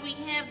 now we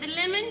have the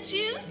lemon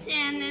juice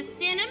and the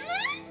cinnamon.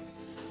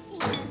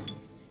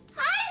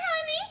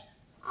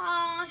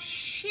 Aw,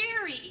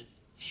 sherry.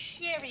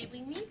 Sherry,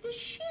 we need the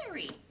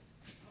sherry.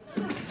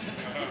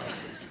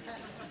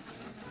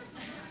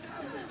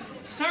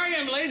 Sorry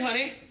I'm late,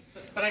 honey,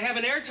 but I have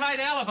an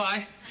airtight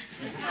alibi.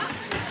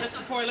 Just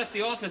before I left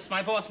the office,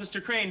 my boss,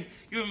 Mr. Crane,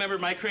 you remember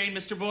my Crane,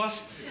 Mr.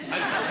 Boss?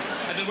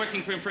 I've been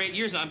working for him for 8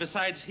 years now, and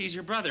besides, he's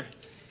your brother.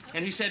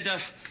 And he said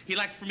he'd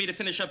like for me to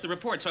finish up the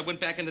report, so I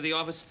went back into the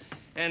office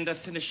and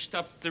finished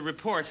up the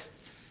report.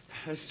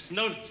 There's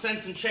no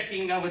sense in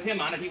checking with him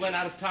on it. He went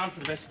out of town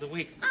for the rest of the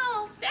week.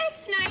 Oh,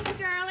 that's nice,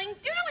 darling.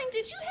 Darling,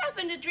 did you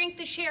happen to drink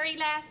the sherry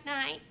last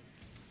night?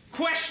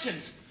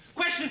 Questions.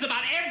 Questions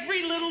about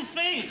every little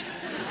thing.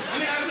 I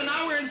mean, I was an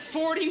hour and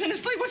 40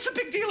 minutes late. What's the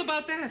big deal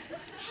about that?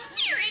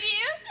 Here it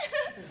is.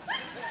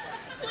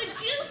 Would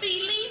you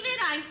believe it?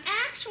 I'm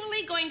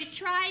actually going to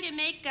try to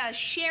make a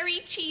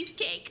sherry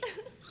cheesecake.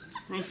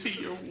 Ruthie,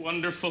 you're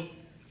wonderful.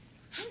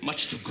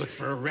 Much too good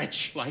for a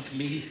wretch like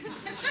me.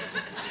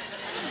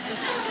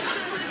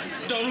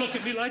 Don't look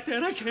at me like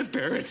that. I can't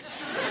bear it.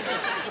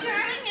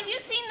 Darling, have you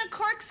seen the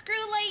corkscrew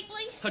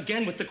lately?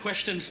 Again with the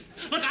questions.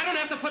 Look, I don't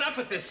have to put up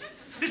with this.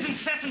 This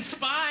incessant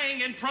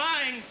spying and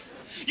prying.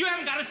 You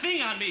haven't got a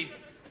thing on me.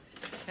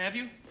 Have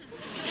you?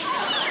 Here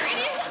it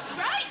is,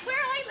 right where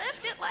I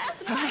left it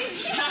last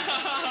night.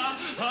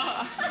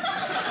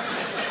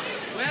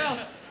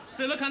 Well,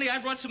 so look, honey, I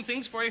brought some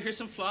things for you. Here's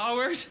some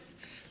flowers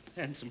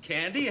and some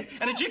candy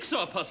and a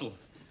jigsaw puzzle.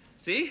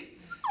 See?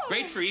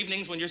 Great for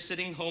evenings when you're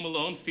sitting home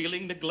alone,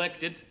 feeling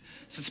neglected,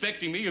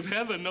 suspecting me of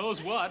heaven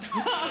knows what.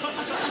 Darling,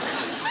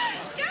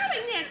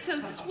 that's so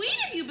sweet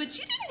of you, but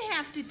you didn't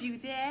have to do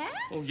that.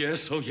 Oh,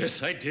 yes,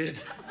 I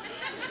did.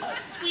 Oh,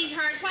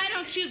 sweetheart, why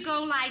don't you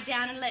go lie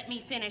down and let me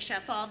finish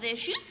up all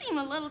this? You seem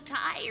a little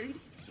tired.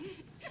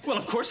 Well,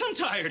 of course I'm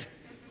tired.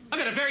 I've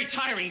got a very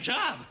tiring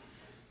job.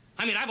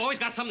 I mean, I've always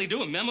got something to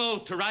do, a memo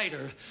to write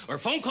or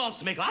phone calls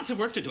to make, lots of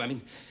work to do. I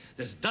mean,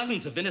 there's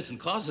dozens of innocent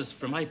causes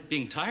for my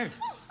being tired.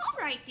 Oh, all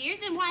right, dear,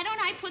 then why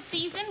don't I put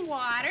these in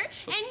water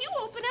and you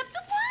open up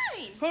the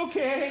wine?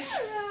 Okay.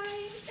 All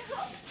right.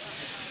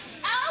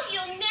 Oh,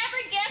 you'll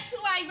never guess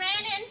who I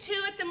ran into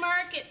at the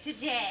market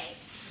today.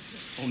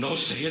 Oh, no,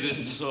 say it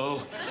isn't so.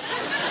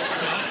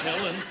 Not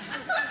Helen.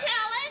 Who's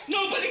Helen?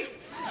 Nobody.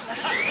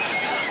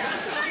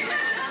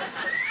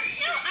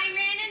 No, I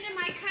ran into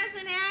my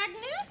cousin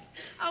Agnes.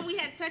 Oh, we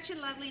had such a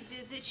lovely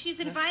visit. She's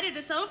invited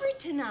us over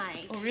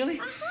tonight. Oh, really?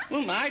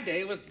 Well, my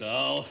day was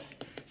dull.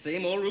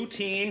 Same old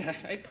routine.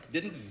 I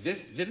didn't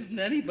visit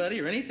anybody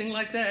or anything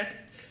like that.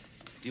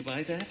 Do you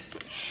buy that?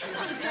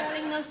 Oh,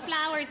 darling, those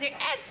flowers are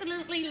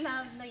absolutely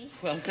lovely.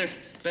 Well, they're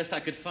the best I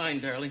could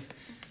find, darling.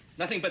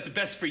 Nothing but the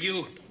best for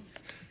you.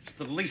 It's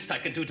the least I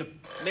can do to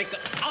make the...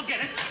 I'll get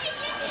it.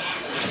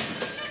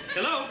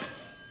 Hello?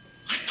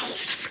 I told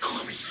you not to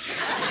call me.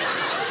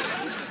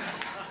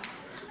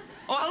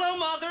 Oh, hello,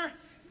 Mother.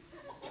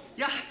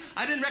 Yeah,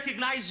 I didn't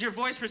recognize your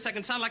voice for a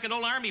second. Sound like an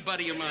old army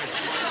buddy of mine.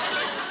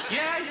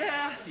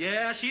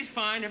 Yeah, she's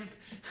fine.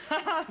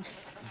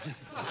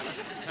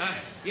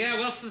 Yeah,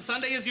 well, it's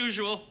Sunday as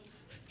usual.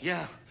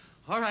 Yeah.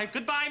 All right,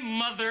 goodbye,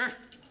 Mother.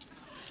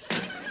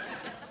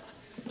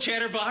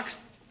 Chatterbox.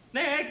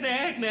 Nag,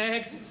 nag,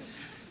 nag.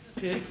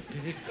 Pig,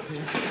 pig,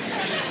 pig.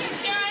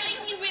 Darling,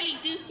 you really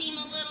do seem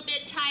a little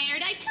bit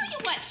tired. I tell you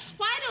what,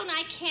 why don't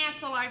I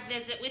cancel our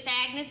visit with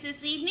Agnes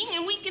this evening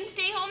and we can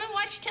stay home and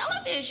watch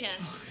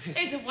television?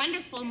 There's a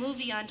wonderful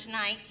movie on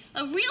tonight,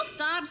 a real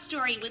sob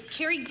story with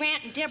Cary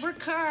Grant and Deborah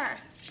Kerr,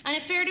 An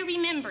Affair to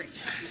Remember. You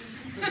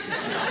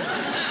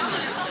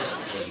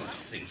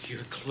think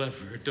you're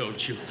clever,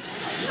 don't you?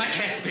 I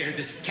can't bear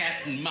this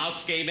cat and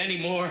mouse game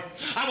anymore.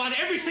 I want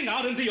everything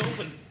out in the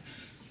open.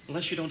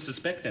 Unless you don't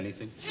suspect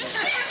anything. For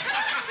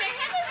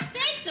heaven's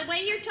sakes, the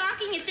way you're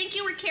talking, you'd think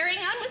you were carrying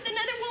on with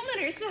another woman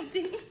or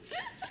something.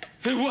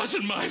 It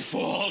wasn't my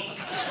fault.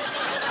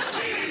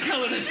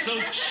 Helen is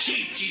so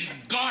cheap. She's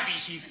gaudy.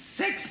 She's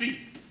sexy.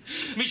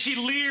 I mean, she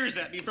leers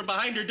at me from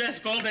behind her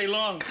desk all day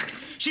long.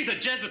 She's a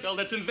Jezebel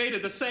that's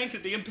invaded the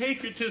sanctity and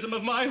patriotism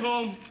of my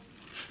home.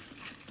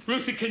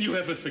 Ruthie, can you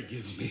ever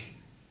forgive me?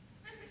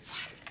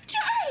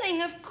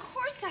 Darling, of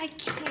course I I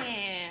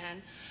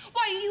can.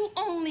 Why, you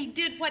only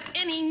did what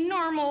any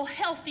normal,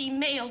 healthy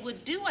male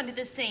would do under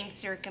the same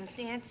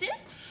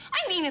circumstances.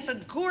 I mean, if a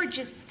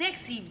gorgeous,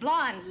 sexy,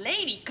 blonde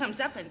lady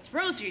comes up and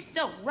throws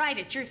herself right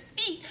at your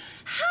feet,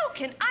 how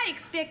can I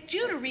expect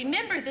you to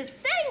remember the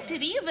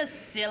sanctity of a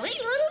silly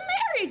little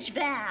marriage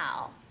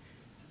vow?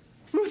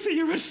 Ruthie,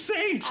 you're a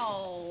saint.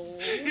 Oh.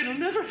 It'll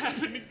never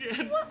happen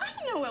again. Well,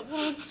 I know it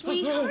won't,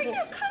 sweetheart.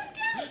 Now, calm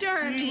down,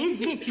 darling.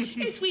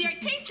 Here, sweetheart,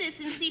 taste this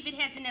and see if it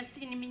has enough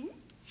cinnamon.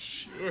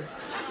 Sure.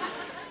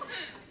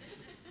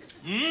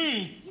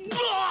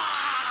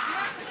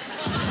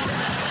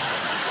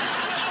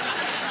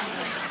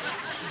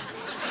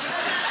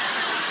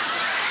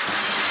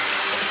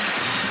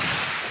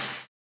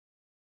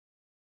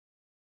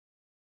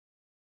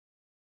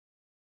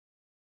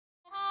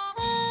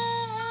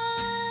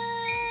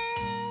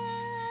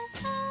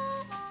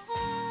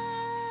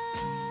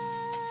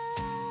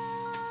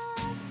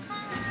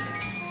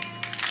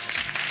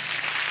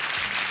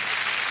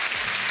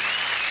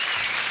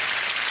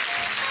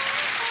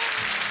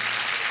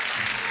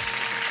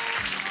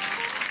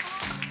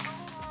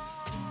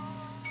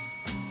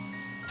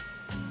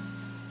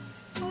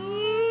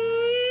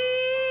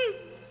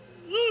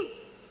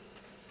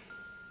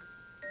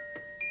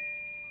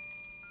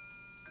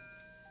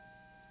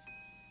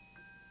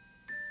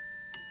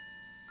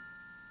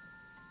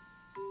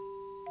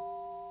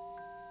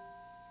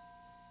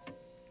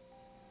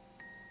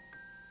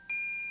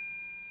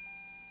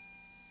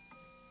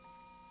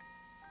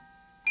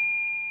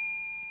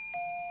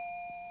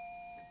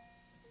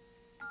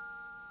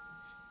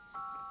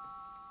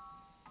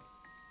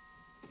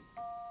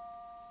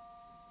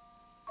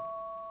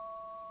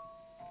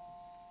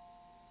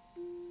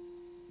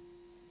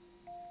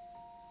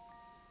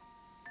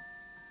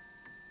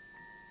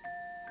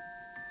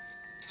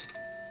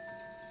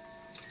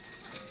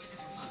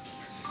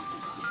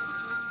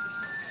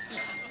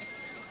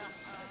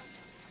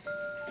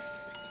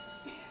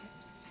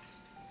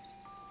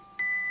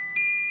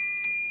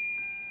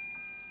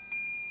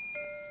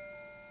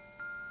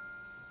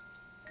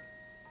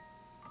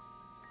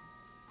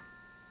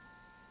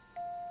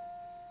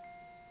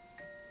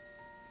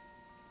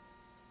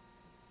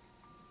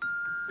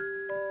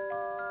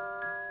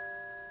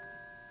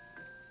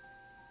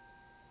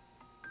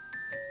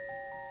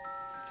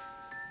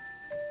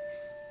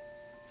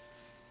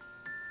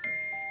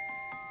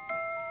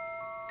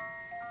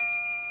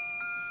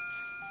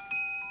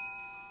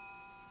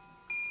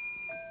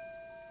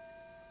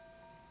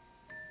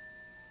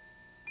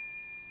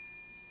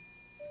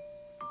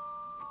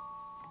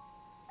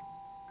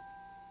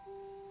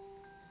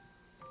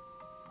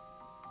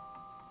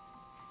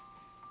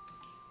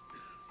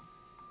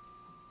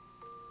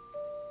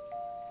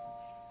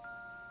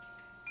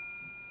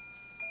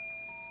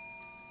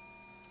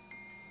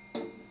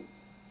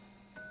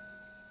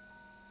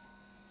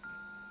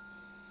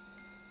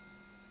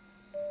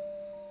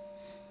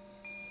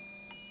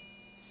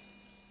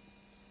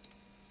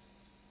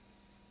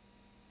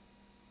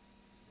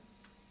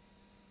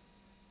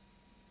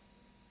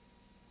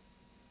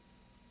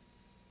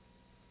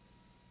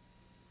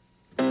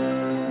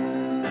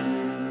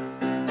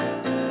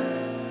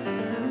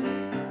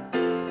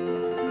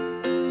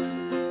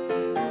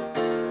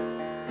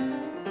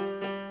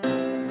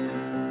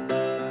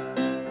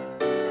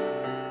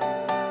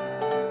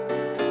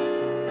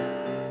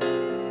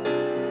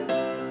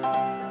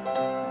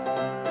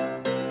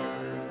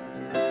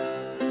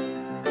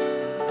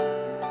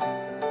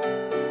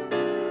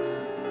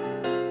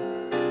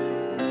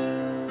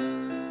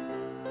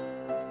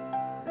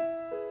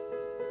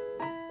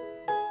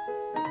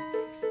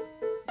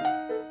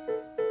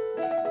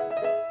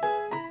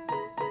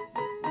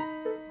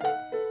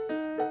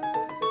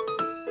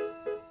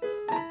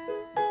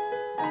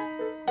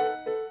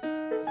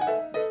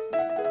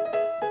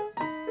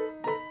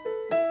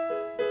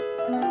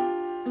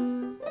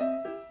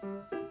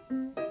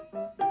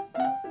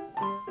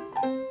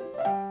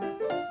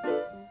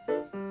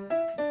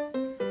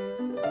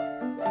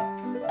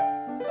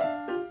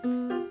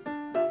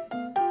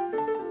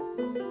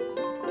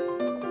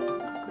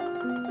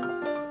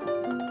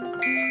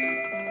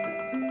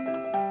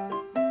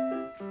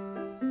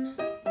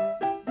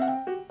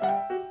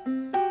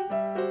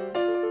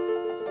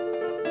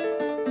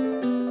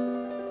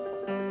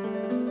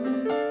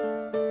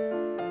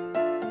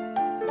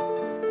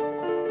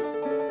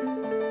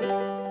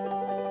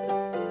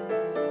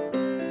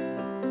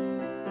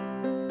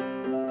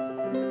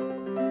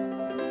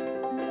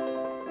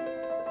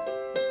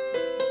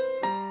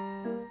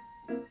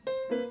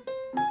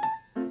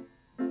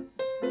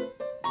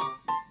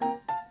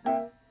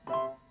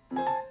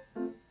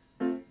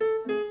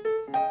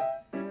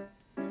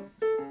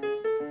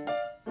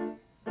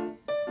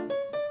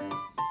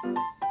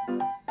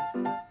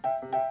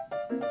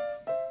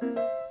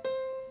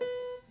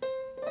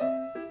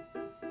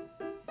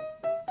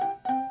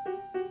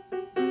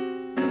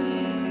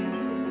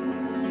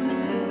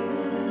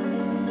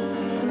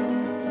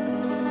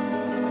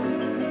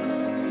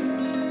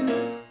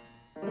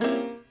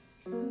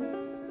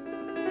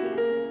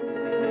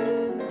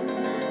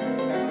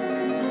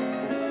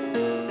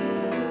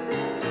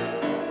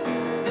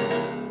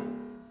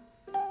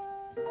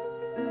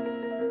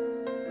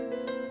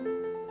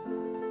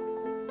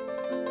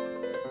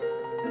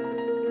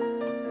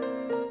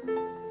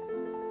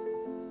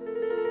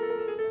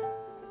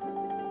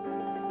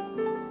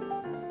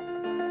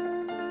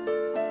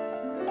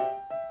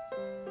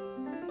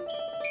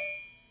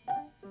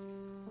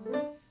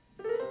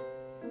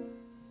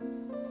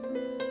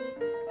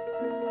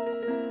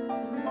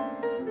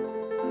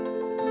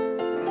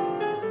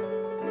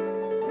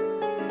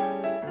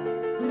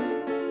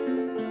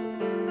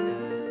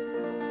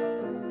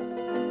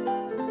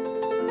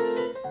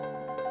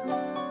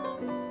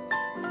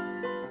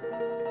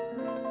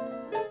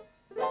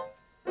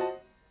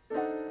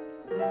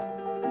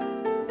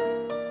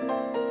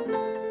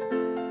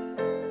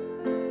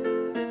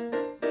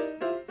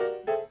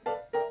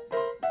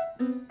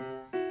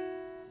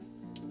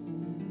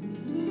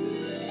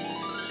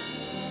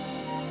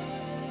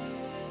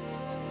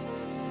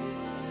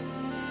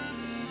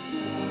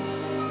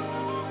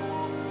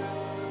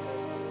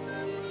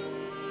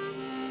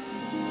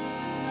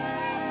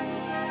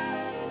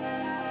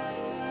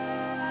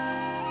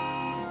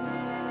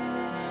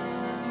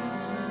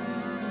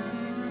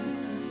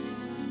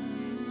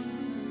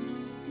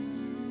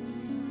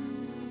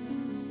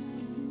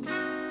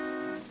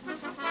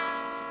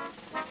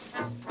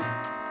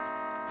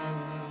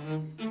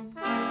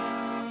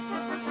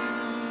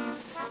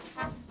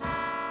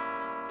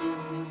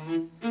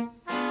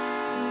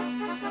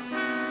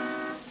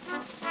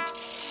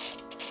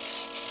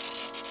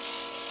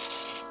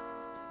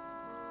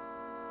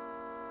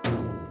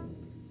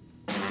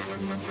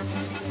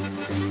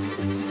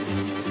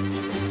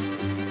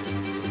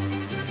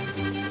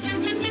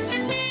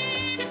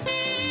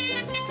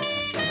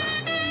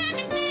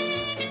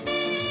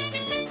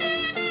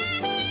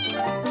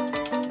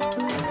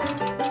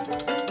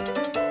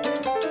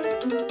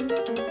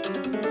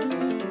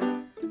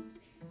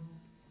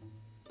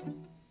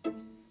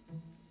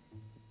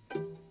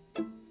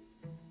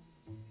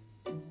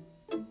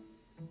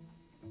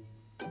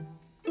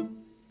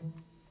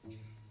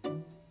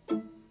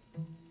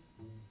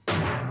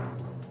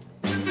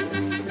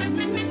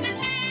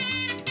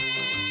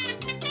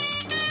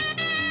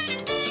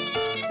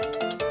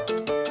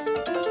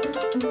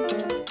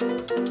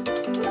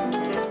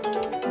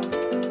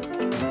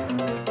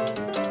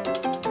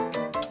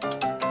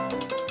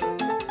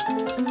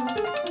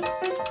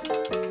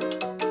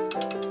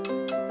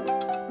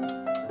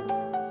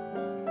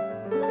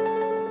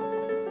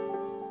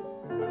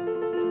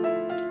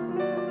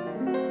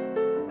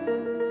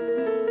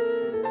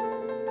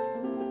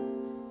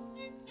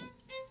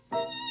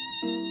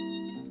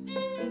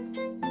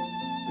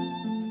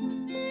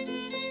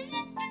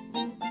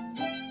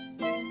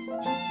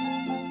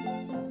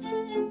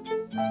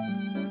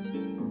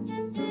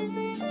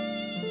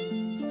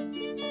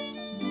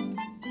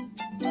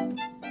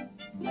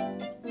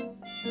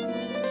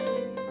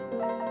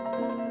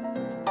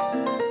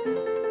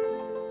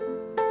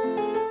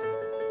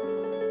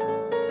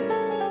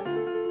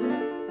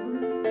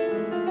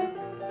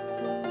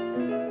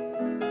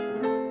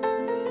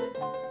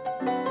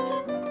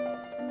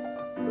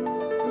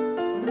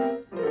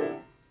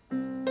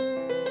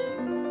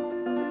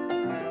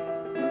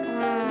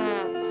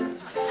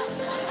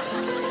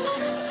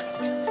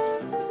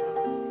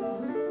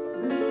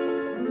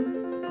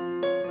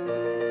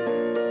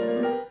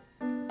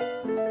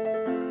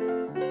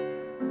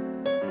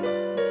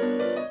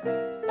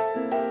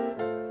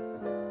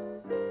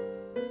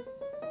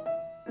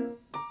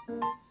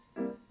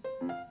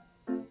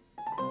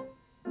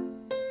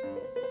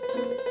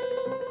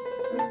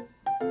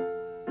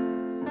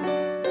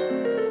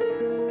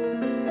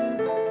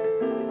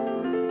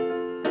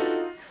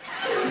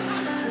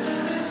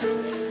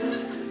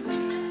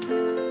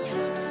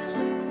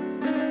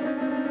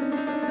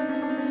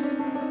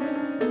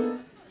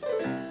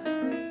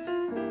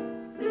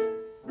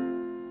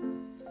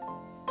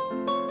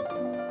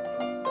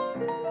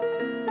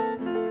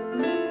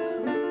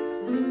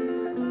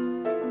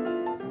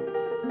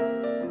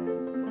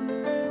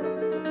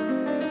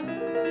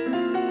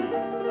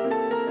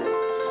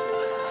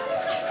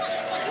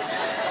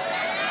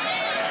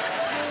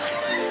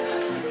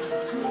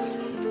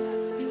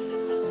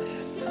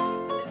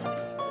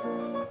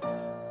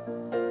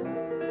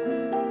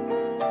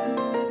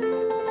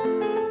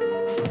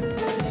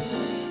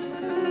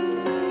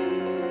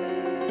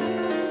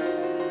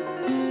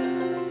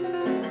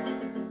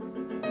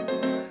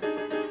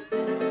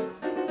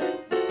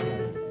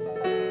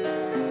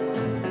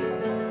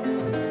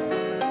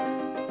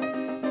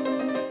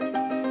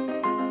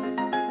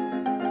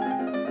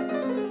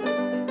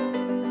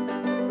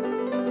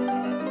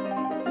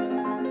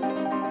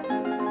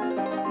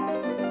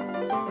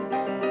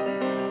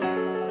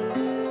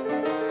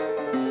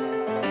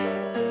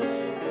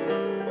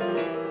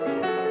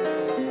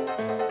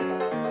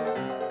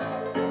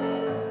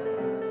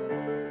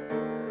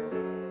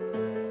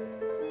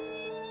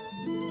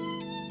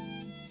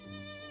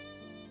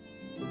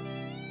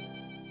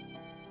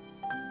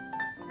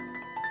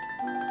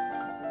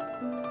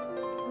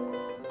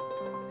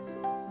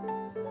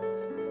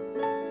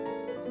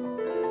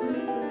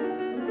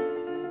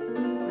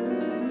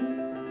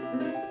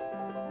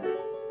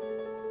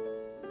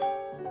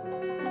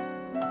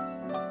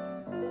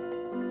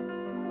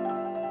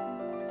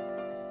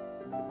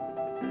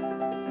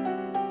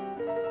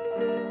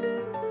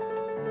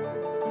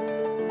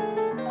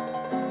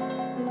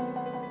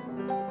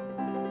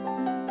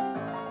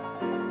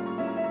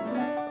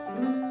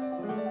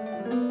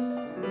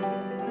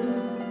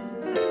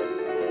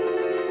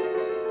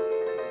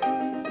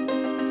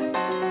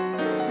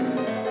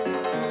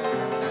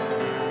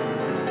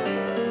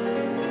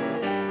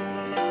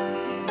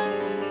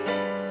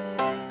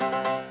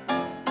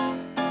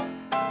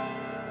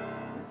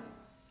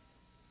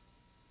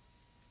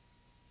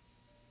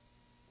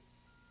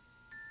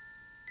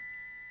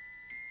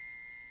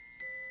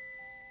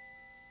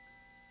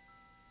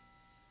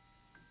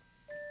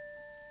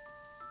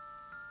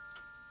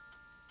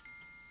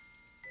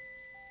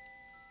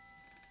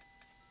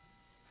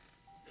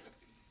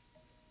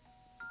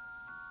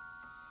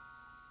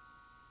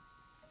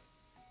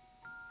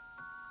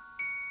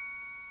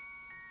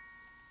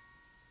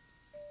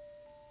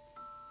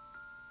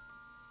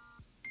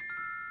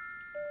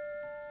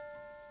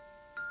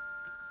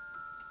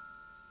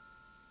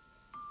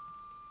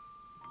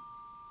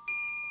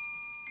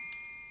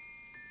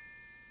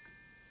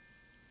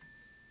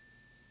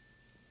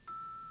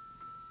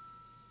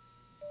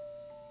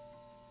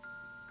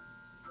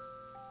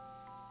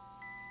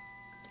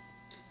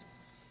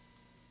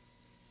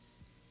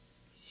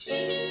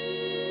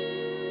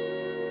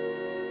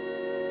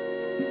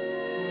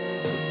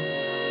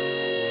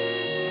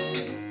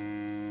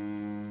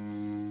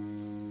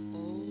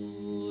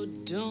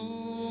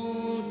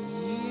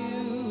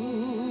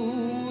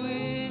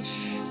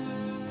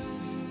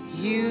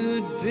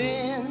 you'd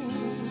been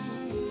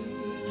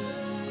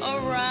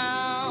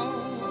around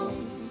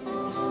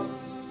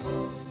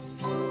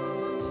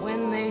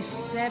when they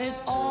said it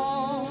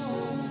all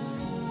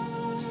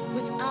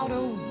without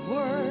a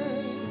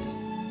word,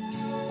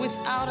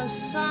 without a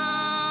sound.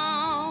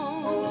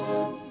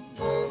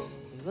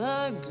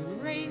 The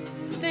great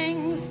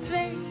things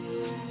they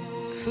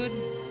could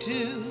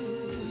do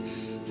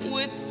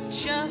with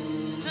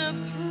just a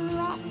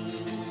prop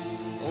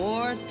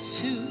or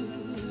two,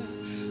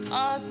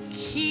 a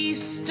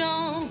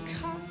Keystone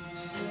cup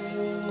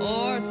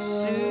or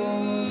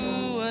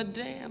two, a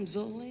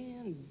damsel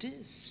in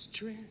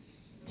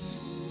distress.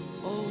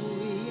 Oh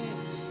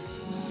yes,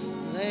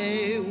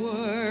 they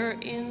were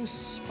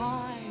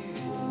inspired,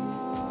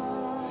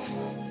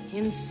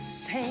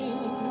 insane,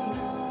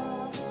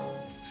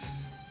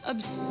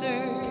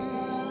 absurd,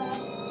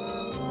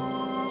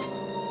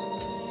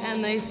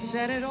 and they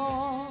said it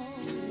all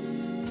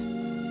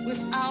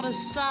without a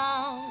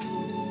sound,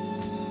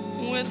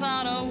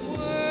 without a word.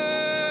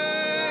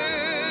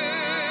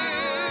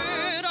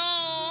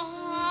 Oh,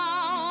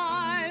 how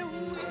I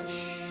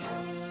wish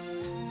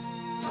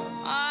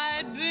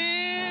I'd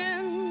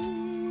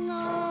been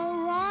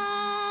around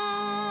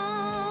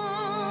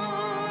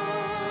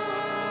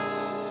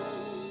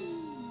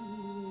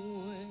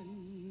when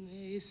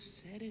they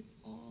said it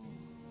all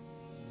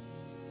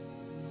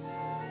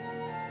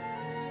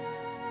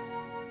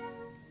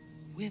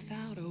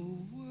without a word.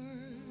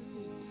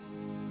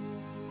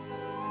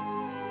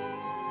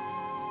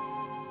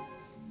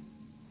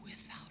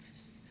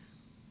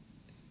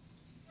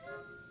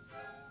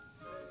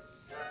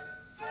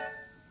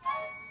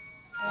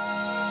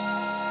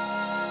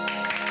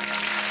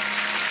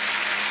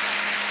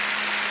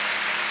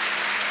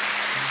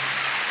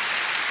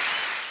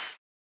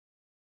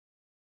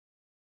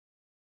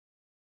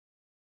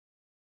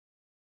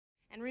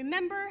 And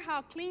remember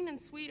how clean and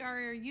sweet our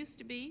air used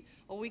to be?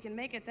 Well, we can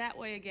make it that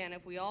way again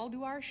if we all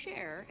do our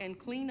share and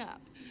clean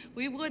up.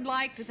 We would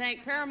like to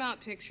thank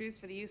Paramount Pictures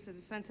for the use of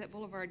the Sunset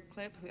Boulevard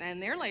clip,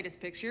 and their latest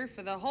picture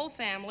for the whole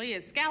family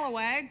is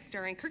Scalawags,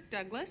 starring Kirk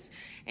Douglas.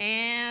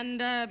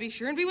 And be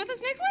sure and be with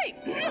us next week.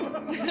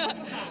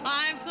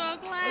 I'm so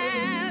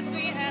glad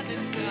we had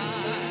this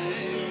time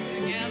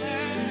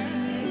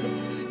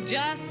together,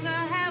 just to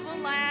have a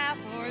laugh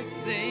or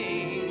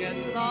sing a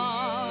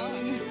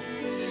song.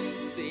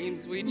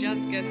 Seems we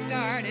just get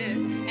started,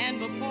 and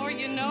before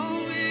you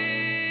know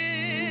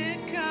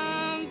it,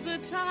 comes the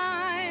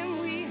time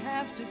we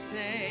have to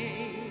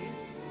say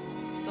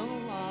so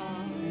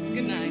long.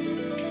 Good night.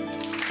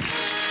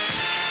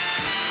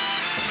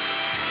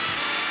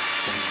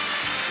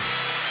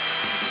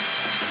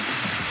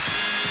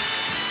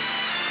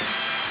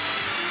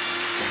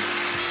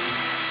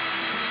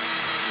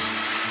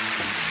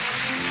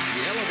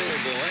 The Elevator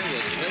Boy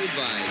was played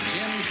by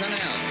Jim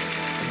Connell.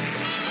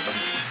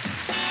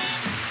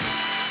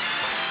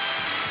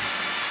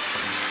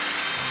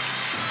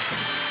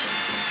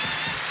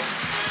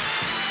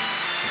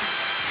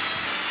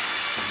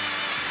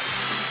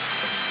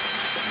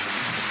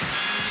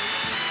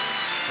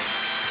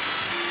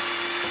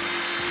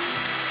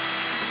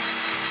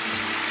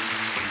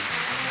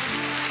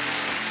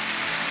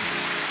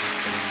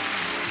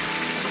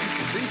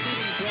 The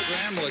preceding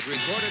program was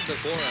recorded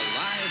before a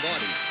live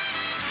audience.